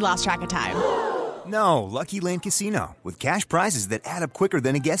limo and we lost track of time. No, Lucky Land Casino, with cash prizes that add up quicker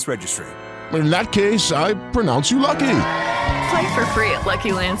than a guest registry. In that case, I pronounce you lucky. Play for free at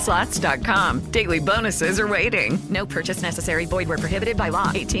LuckyLandSlots.com. Daily bonuses are waiting. No purchase necessary. Void where prohibited by law.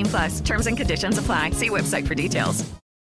 18+. Terms and conditions apply. See website for details.